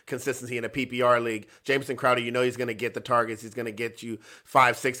consistency in a PPR league, Jamison Crowder, he's going to get the targets. He's going to get you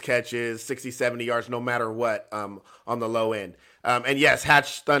 5-6 catches, 60, 70 yards, no matter what on the low end. And yes,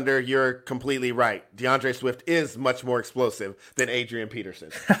 Hatch Thunder, you're completely right. DeAndre Swift is much more explosive than Adrian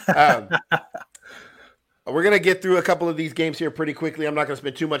Peterson. We're going to get through a couple of these games here pretty quickly. I'm not going to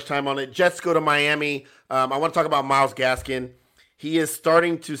spend too much time on it. Jets go to Miami. I want to talk about Myles Gaskin. He is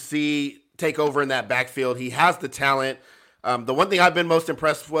starting to take over in that backfield. He has the talent. The one thing I've been most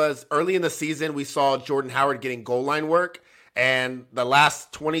impressed was early in the season, we saw Jordan Howard getting goal line work. And the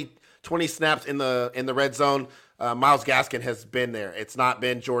last 20 snaps in the red zone, Myles Gaskin has been there. It's not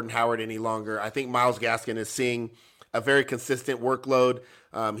been Jordan Howard any longer. I think Myles Gaskin is seeing a very consistent workload.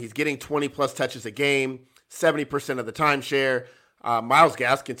 He's getting 20-plus touches a game, 70% of the time share. Myles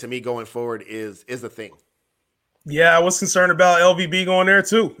Gaskin, to me, going forward is a thing. Yeah, I was concerned about LVB going there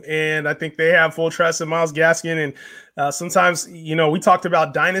too. And I think they have full trust in Myles Gaskin. And sometimes, we talked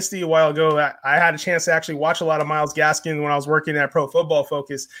about Dynasty a while ago. I had a chance to actually watch a lot of Myles Gaskin when I was working at Pro Football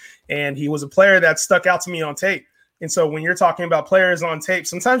Focus. And he was a player that stuck out to me on tape. And so when you're talking about players on tape,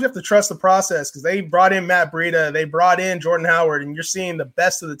 sometimes you have to trust the process because they brought in Matt Breida, they brought in Jordan Howard, and you're seeing the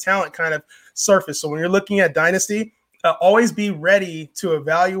best of the talent kind of surface. So when you're looking at Dynasty, always be ready to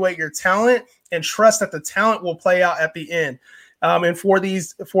evaluate your talent and trust that the talent will play out at the end. And for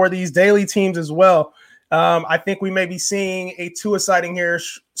these daily teams as well, I think we may be seeing a Tua sighting here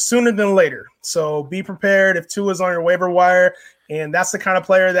sooner than later. So be prepared if Tua's on your waiver wire. And that's the kind of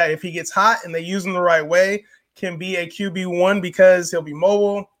player that if he gets hot and they use him the right way, can be a QB1 because he'll be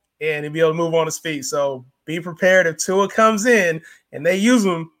mobile and he'll be able to move on his feet. So be prepared if Tua comes in and they use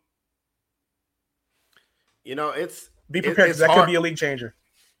him. Be prepared because that could be a league changer.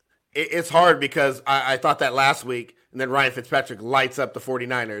 It's hard because I thought that last week, and then Ryan Fitzpatrick lights up the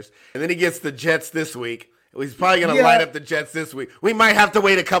 49ers, and then he gets the Jets this week. He's probably going to light up the Jets this week. We might have to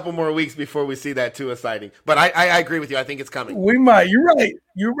wait a couple more weeks before we see that Tua sighting. But I agree with you. I think it's coming. We might. You're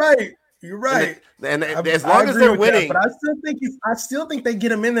right. And as long as they're winning. That, but I still think they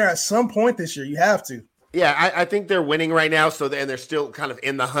get him in there at some point this year. You have to. Yeah, I think they're winning right now, and they're still kind of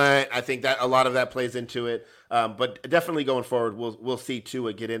in the hunt. I think that a lot of that plays into it. But definitely going forward, we'll see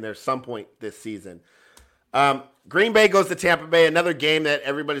Tua get in there some point this season. Green Bay goes to Tampa Bay, another game that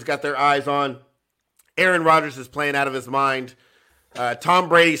everybody's got their eyes on. Aaron Rodgers is playing out of his mind. Tom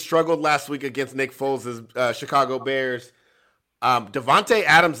Brady struggled last week against Nick Foles' Chicago Bears. Devontae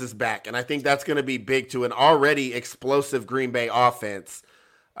Adams is back, and I think that's going to be big to an already explosive Green Bay offense.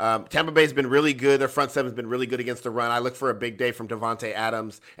 Tampa Bay's been really good. Their front seven's been really good against the run. I look for a big day from Davante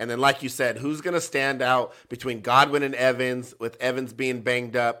Adams. And then, like you said, who's going to stand out between Godwin and Evans, with Evans being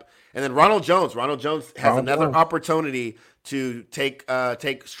banged up? And then Ronald Jones. Ronald Jones has another opportunity to take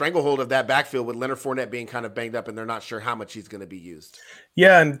stranglehold of that backfield, with Leonard Fournette being kind of banged up, and they're not sure how much he's going to be used.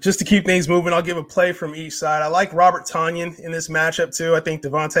 Yeah, and just to keep things moving, I'll give a play from each side. I like Robert Tonyan in this matchup too. I think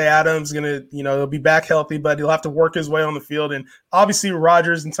Davante Adams he'll be back healthy, but he'll have to work his way on the field. And obviously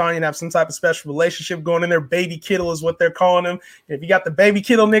Rodgers and Tonyan have some type of special relationship going in there. Baby Kittle is what they're calling him. If you got the Baby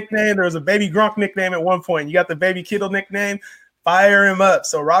Kittle nickname, there was a Baby Gronk nickname at one point. You got the Baby Kittle nickname, fire him up.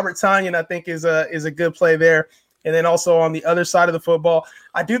 So Robert Tonyan, I think, is a good play there. And then also on the other side of the football,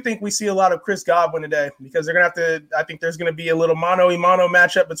 I do think we see a lot of Chris Godwin today, because they're going to have to – I think there's going to be a little mano-a-mano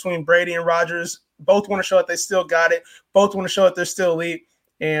matchup between Brady and Rodgers. Both want to show that they still got it. Both want to show that they're still elite.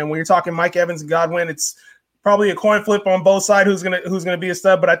 And when you're talking Mike Evans and Godwin, it's probably a coin flip on both sides who's going to be a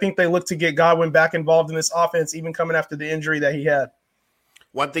stud. But I think they look to get Godwin back involved in this offense, even coming after the injury that he had.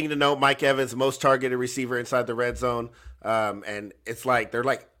 One thing to note, Mike Evans, most targeted receiver inside the red zone. And it's like they're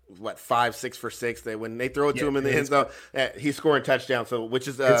like, 5, 6 for 6. When they throw it to him in the end zone, he's scoring touchdowns. So, which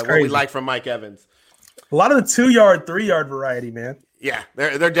is what we like from Mike Evans. A lot of the 2-yard, 3-yard variety, man. Yeah,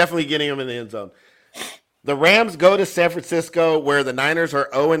 they're definitely getting him in the end zone. The Rams go to San Francisco, where the Niners are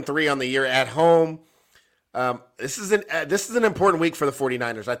 0-3 on the year at home. This is an important week for the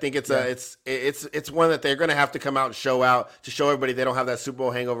 49ers. I think it's one that they're going to have to come out and show out to show everybody they don't have that Super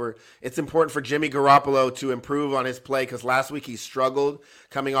Bowl hangover. It's important for Jimmy Garoppolo to improve on his play, because last week he struggled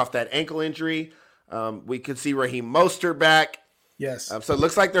coming off that ankle injury. We could see Raheem Mostert back. Yes. So it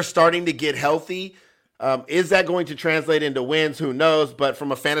looks like they're starting to get healthy. Is that going to translate into wins? Who knows? But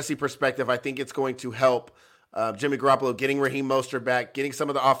from a fantasy perspective, I think it's going to help Jimmy Garoppolo getting Raheem Mostert back, getting some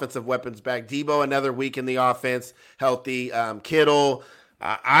of the offensive weapons back. Debo, another week in the offense, healthy. Kittle.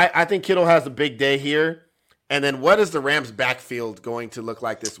 I think Kittle has a big day here. And then what is the Rams' backfield going to look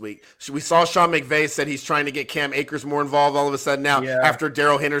like this week? We saw Sean McVay said he's trying to get Cam Akers more involved all of a sudden now after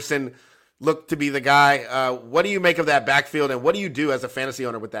Darrell Henderson looked to be the guy. What do you make of that backfield, and what do you do as a fantasy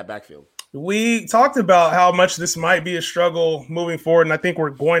owner with that backfield? We talked about how much this might be a struggle moving forward, and I think we're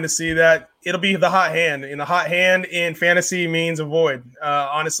going to see that. It'll be the hot hand, and the hot hand in fantasy means a void,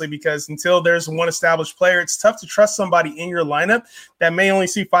 honestly, because until there's one established player, it's tough to trust somebody in your lineup that may only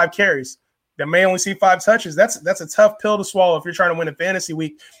see 5 carries, that may only see 5 touches. That's a tough pill to swallow if you're trying to win a fantasy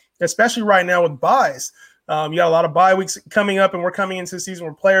week, especially right now with buys. You got a lot of bye weeks coming up, and we're coming into a season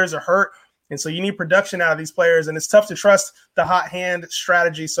where players are hurt. And so you need production out of these players, and it's tough to trust the hot hand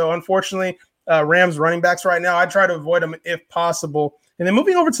strategy. So unfortunately, Rams running backs right now, I try to avoid them if possible. And then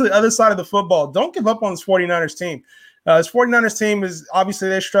moving over to the other side of the football, don't give up on this 49ers team. This 49ers team is obviously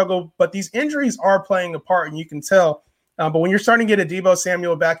they struggle, but these injuries are playing a part, and you can tell. But when you're starting to get a Debo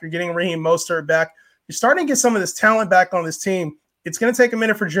Samuel back, you're getting Raheem Mostert back, you're starting to get some of this talent back on this team. It's going to take a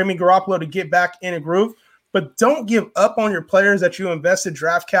minute for Jimmy Garoppolo to get back in a groove, but don't give up on your players that you invested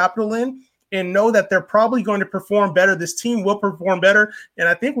draft capital in, and know that they're probably going to perform better. This team will perform better, and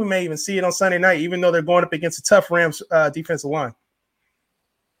I think we may even see it on Sunday night, even though they're going up against a tough Rams defensive line.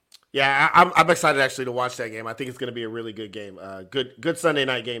 Yeah, I'm excited actually to watch that game. I think it's going to be a really good game. Good Sunday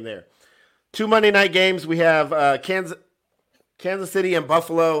night game there. 2 Monday night games. We have Kansas City and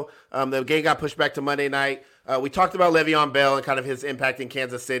Buffalo. The game got pushed back to Monday night. We talked about Le'Veon Bell and kind of his impact in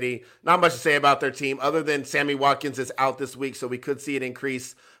Kansas City. Not much to say about their team other than Sammy Watkins is out this week, so we could see an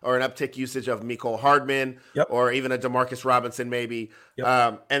increase or an uptick usage of Mecole Hardman or even a Demarcus Robinson maybe.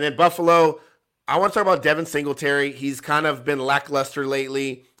 And then Buffalo, I want to talk about Devin Singletary. He's kind of been lackluster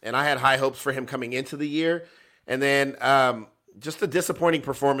lately, and I had high hopes for him coming into the year. And then just a disappointing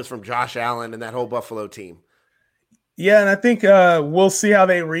performance from Josh Allen and that whole Buffalo team. Yeah, and I think we'll see how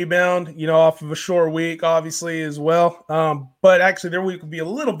they rebound, off of a short week, obviously, as well. But actually, their week will be a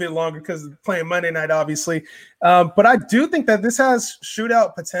little bit longer because they're playing Monday night, obviously. But I do think that this has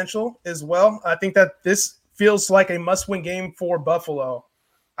shootout potential as well. I think that this feels like a must-win game for Buffalo.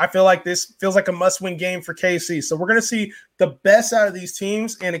 I feel like this feels like a must-win game for KC. So we're going to see the best out of these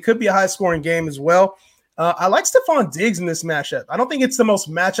teams, and it could be a high-scoring game as well. I like Stephon Diggs in this matchup. I don't think it's the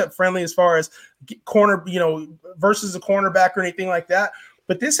most matchup friendly as far as corner, versus a cornerback or anything like that.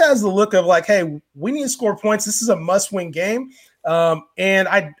 But this has the look of like, hey, we need to score points. This is a must-win game. And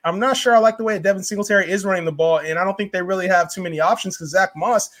I'm not sure I like the way Devin Singletary is running the ball, and I don't think they really have too many options because Zach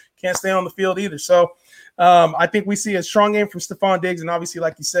Moss can't stay on the field either. So I think we see a strong game from Stephon Diggs, and obviously,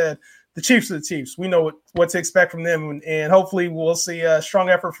 like you said, the Chiefs are the Chiefs. We know what to expect from them, and hopefully we'll see a strong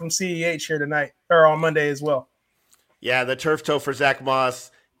effort from CEH here tonight or on Monday as well. Yeah, the turf toe for Zach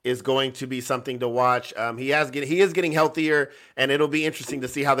Moss is going to be something to watch. He is getting healthier, and it'll be interesting to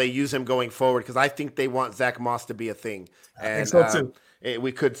see how they use him going forward, because I think they want Zach Moss to be a thing. And, I think so too.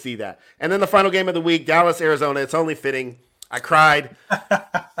 We could see that. And then the final game of the week, Dallas, Arizona. It's only fitting. I cried.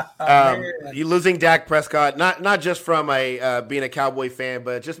 You losing Dak Prescott, not just from being a Cowboy fan,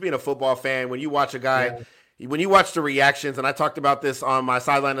 but just being a football fan. When you watch a guy, when you watch the reactions, and I talked about this on my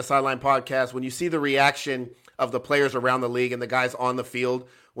Sideline to Sideline podcast, when you see the reaction of the players around the league and the guys on the field,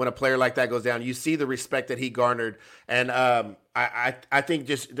 when a player like that goes down, you see the respect that he garnered. And I think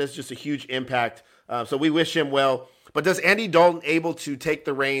there's just a huge impact. So we wish him well. But does Andy Dalton able to take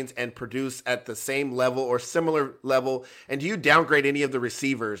the reins and produce at the same level or similar level? And do you downgrade any of the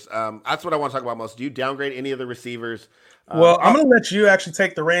receivers? That's what I want to talk about most. Do you downgrade any of the receivers? Well, I'm going to let you actually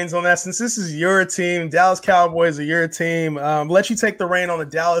take the reins on that, since this is your team. Dallas Cowboys are your team. Let you take the rein on the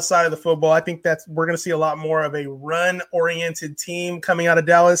Dallas side of the football. I think we're going to see a lot more of a run-oriented team coming out of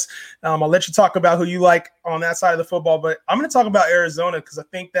Dallas. I'll let you talk about who you like on that side of the football, but I'm going to talk about Arizona, because I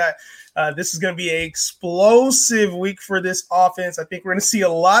think that this is going to be an explosive week for this offense. I think we're going to see a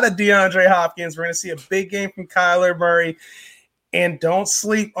lot of DeAndre Hopkins. We're going to see a big game from Kyler Murray. And don't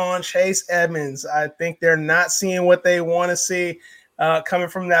sleep on Chase Edmonds. I think they're not seeing what they want to see coming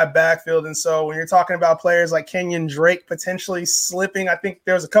from that backfield. And so when you're talking about players like Kenyon Drake potentially slipping, I think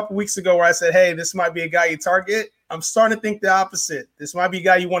there was a couple weeks ago where I said, hey, this might be a guy you target. I'm starting to think the opposite. This might be a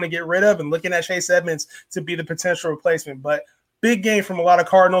guy you want to get rid of, and looking at Chase Edmonds to be the potential replacement. But big game from a lot of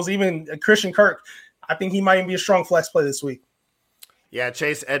Cardinals, even Christian Kirk. I think he might even be a strong flex play this week. Yeah,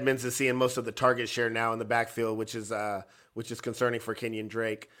 Chase Edmonds is seeing most of the target share now in the backfield, which is concerning for Kenyon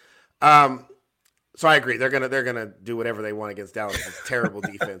Drake. So I agree. They're gonna do whatever they want against Dallas. It's terrible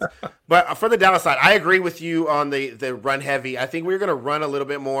defense. But for the Dallas side, I agree with you on the run heavy. I think we're gonna run a little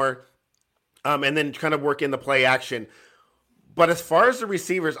bit more, and then kind of work in the play action. But as far as the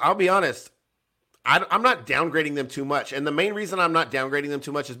receivers, I'll be honest, I'm not downgrading them too much. And the main reason I'm not downgrading them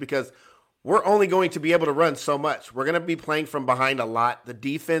too much is because we're only going to be able to run so much. We're going to be playing from behind a lot. The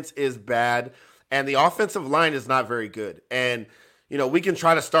defense is bad, and the offensive line is not very good. And, we can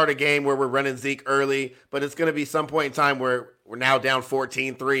try to start a game where we're running Zeke early, but it's going to be some point in time where we're now down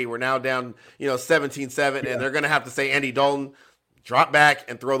 14-3. We're now down, 17-7, and they're going to have to say, Andy Dalton, drop back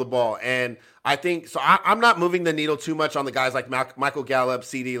and throw the ball. And I think so. I'm not moving the needle too much on the guys like Michael Gallup,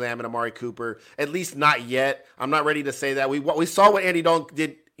 CeeDee Lamb, and Amari Cooper. At least not yet. I'm not ready to say that. We saw what Andy Dalton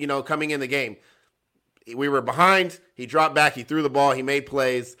did, coming in the game. We were behind. He dropped back. He threw the ball. He made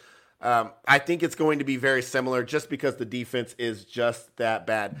plays. I think it's going to be very similar, just because the defense is just that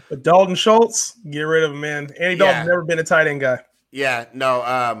bad. But Dalton Schultz, get rid of him, man. Andy Dalton's never been a tight end guy. Yeah,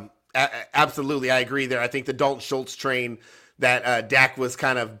 no, absolutely. I agree there. I think the Dalton Schultz train that Dak was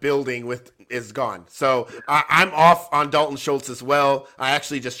kind of building with is gone. So I'm off on Dalton Schultz as well. I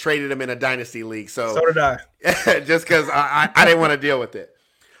actually just traded him in a dynasty league. So did I. Just because I didn't want to deal with it.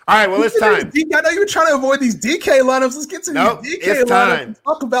 All right, well, it's time. I know you were trying to avoid these DK lineups. Let's get to these DK lineups and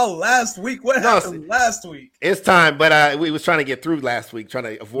talk about last week. What happened last week? It's time, but we was trying to get through last week, trying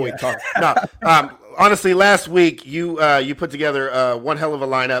to avoid talking. No, honestly, last week you put together one hell of a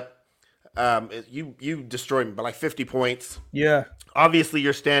lineup. You destroyed me by like 50 points. Yeah. Obviously,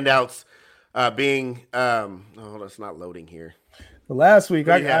 your standouts being it's not loading here. Last week,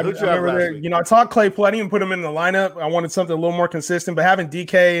 I remember there. I talked Claypool. I didn't even put him in the lineup. I wanted something a little more consistent, but having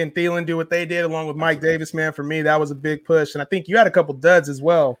DK and Thielen do what they did along with Mike Davis, man, for me, that was a big push. And I think you had a couple duds as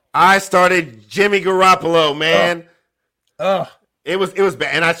well. I started Jimmy Garoppolo, man. It was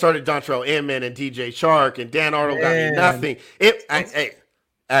bad. And I started Dontrell Inman and DJ Chark, and Dan Arnold got me nothing. Hey,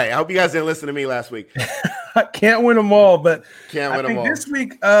 I hope you guys didn't listen to me last week. I can't win them all, but I think this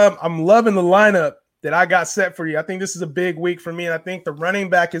week I'm loving the lineup that I got set for you. I think this is a big week for me, and I think the running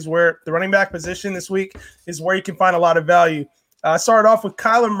back position this week is where you can find a lot of value. I started off with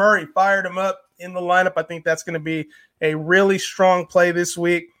Kyler Murray, fired him up in the lineup. I think that's going to be a really strong play this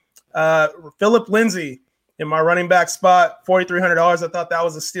week. Phillip Lindsay in my running back spot, $4,300. I thought that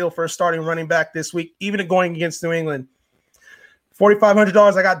was a steal for a starting running back this week, even going against New England.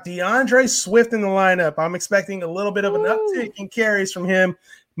 $4,500. I got DeAndre Swift in the lineup. I'm expecting a little bit of an uptick in carries from him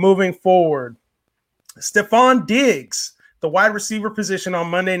moving forward. Stephon Diggs, the wide receiver position on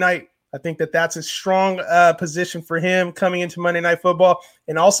Monday night. I think that's a strong position for him coming into Monday Night Football.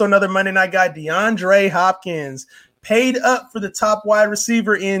 And also another Monday night guy, DeAndre Hopkins, paid up for the top wide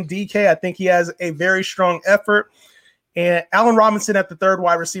receiver in DK. I think he has a very strong effort. And Allen Robinson at the third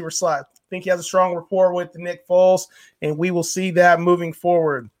wide receiver slot. I think he has a strong rapport with Nick Foles, and we will see that moving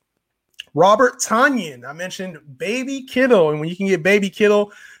forward. Robert Tonyan, I mentioned Baby Kittle, and when you can get Baby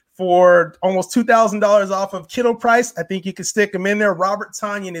Kittle for almost $2,000 off of Kittle price. I think you can stick him in there. Robert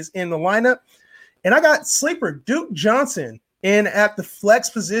Tonyan is in the lineup. And I got sleeper Duke Johnson in at the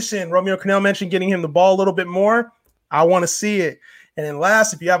flex position. Romeo Cornell mentioned getting him the ball a little bit more. I want to see it. And then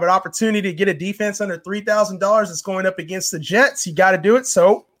last, if you have an opportunity to get a defense under $3,000 that's going up against the Jets, you got to do it.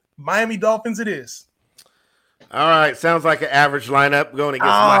 So Miami Dolphins it is. All right, sounds like an average lineup going against.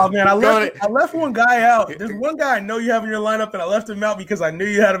 I left one guy out. There's one guy I know you have in your lineup, and I left him out because I knew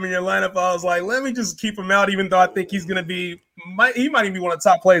you had him in your lineup. I was like, let me just keep him out, even though I think he's going to be. He might even be one of the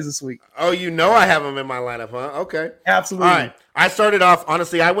top players this week. Oh, I have him in my lineup, huh? Okay, absolutely. All right, I started off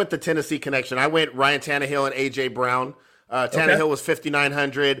honestly. I went the Tennessee connection. I went Ryan Tannehill and AJ Brown. Tannehill was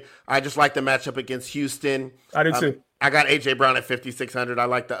 5,900. I just like the matchup against Houston. I do too. I got AJ Brown at 5,600. I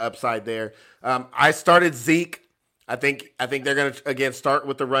like the upside there. I started Zeke. I think they're going to, again, start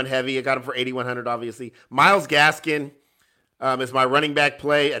with the run heavy. I got him for 8,100, obviously. Myles Gaskin is my running back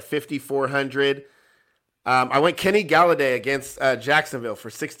play at 5,400. I went Kenny Galladay against Jacksonville for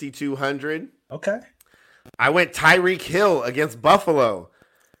 6,200. Okay. I went Tyreek Hill against Buffalo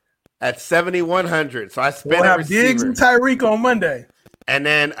at 7,100. So I spent we'll have Diggs and Tyreek on Monday. And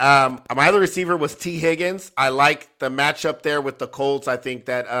then my other receiver was T. Higgins. I like the matchup there with the Colts. I think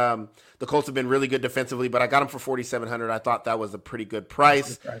that the Colts have been really good defensively, but I got him for 4,700. I thought that was a pretty good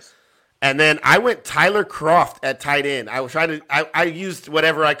price. And then I went Tyler Kroft at tight end. I was trying to. I used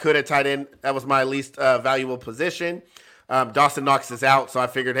whatever I could at tight end. That was my least valuable position. Dawson Knox is out, so I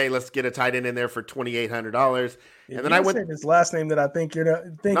figured, hey, let's get a tight end in there for $2,800. And then I went his last name that I think you're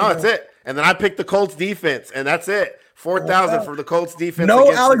thinking. No, that's it. And then I picked the Colts defense, and that's it. 4,000 for the Colts defense.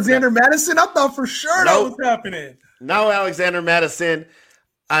 No Alexander Madison. I thought for sure that was happening. No Alexander Madison.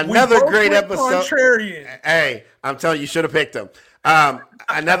 Another great episode. Contrarian. Hey, I'm telling you, you should have picked him.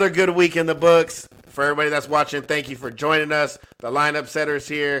 Another good week in the books. For everybody that's watching, thank you for joining us. The lineup setters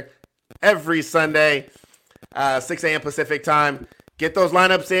here every Sunday, 6 a.m. Pacific time. Get those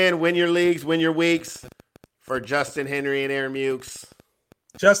lineups in, win your leagues, win your weeks. For Justin Henry and Aaron Mukes.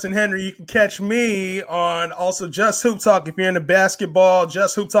 Justin Henry, you can catch me on also Just Hoop Talk. If you're into basketball,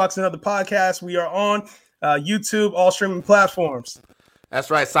 Just Hoop Talk's another podcast. We are on YouTube, all streaming platforms.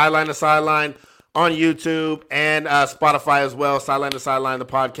 That's right. Sideline to Sideline on YouTube and Spotify as well. Sideline to Sideline, the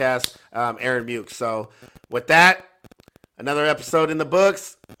podcast, Aaron Mukes. So with that, another episode in the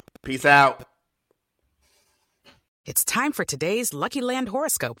books. Peace out. It's time for today's Lucky Land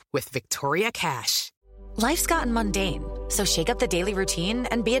horoscope with Victoria Cash. Life's gotten mundane, so shake up the daily routine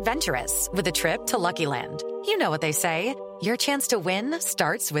and be adventurous with a trip to Lucky Land. You know what they say, your chance to win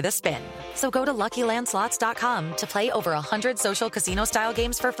starts with a spin. So go to LuckyLandSlots.com to play over 100 social casino-style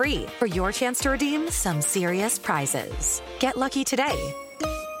games for free for your chance to redeem some serious prizes. Get lucky today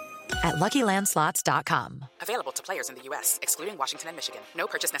at LuckyLandSlots.com. Available to players in the U.S., excluding Washington and Michigan. No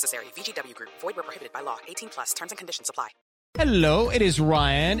purchase necessary. VGW Group. Void where prohibited by law. 18+. Terms and conditions apply. Hello, it is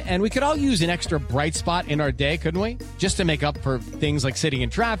Ryan, and we could all use an extra bright spot in our day, couldn't we? Just to make up for things like sitting in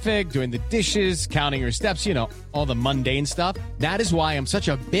traffic, doing the dishes, counting your steps, all the mundane stuff. That is why I'm such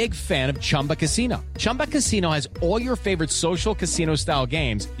a big fan of Chumba Casino. Chumba Casino has all your favorite social casino-style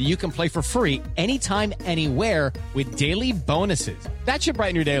games that you can play for free anytime, anywhere with daily bonuses. That should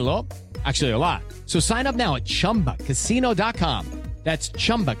brighten your day a little. Actually, a lot. So sign up now at ChumbaCasino.com. That's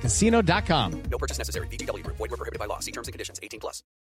ChumbaCasino.com. No purchase necessary. VGW Group. Void where prohibited by law. See terms and conditions. 18+.